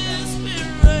Sekayara.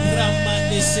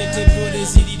 Ramande Sete Prode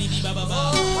Zididi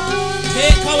Baba.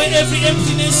 Take away every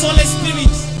emptiness, Holy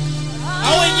Spirit.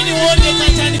 Awe nyini wone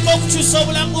katandika okukyusa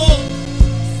obulamu.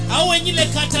 Awe nyini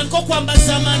katandika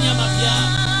okwambaza amaanyi amapya.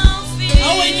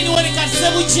 Awe nyini wone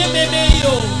kasebuggya emmeeme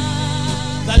eyo.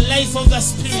 The life of the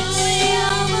Spirit.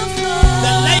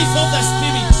 The life of the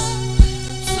Spirit.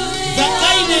 The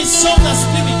guidance of the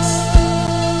Spirit.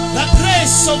 The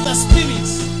grace of the Spirit.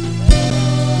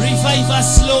 Revive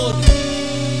us, Lord.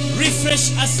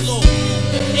 Refresh us, Lord.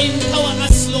 Empower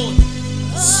us, Lord.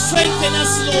 Strengthen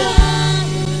us, Lord.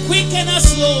 Quicken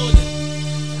us, Lord.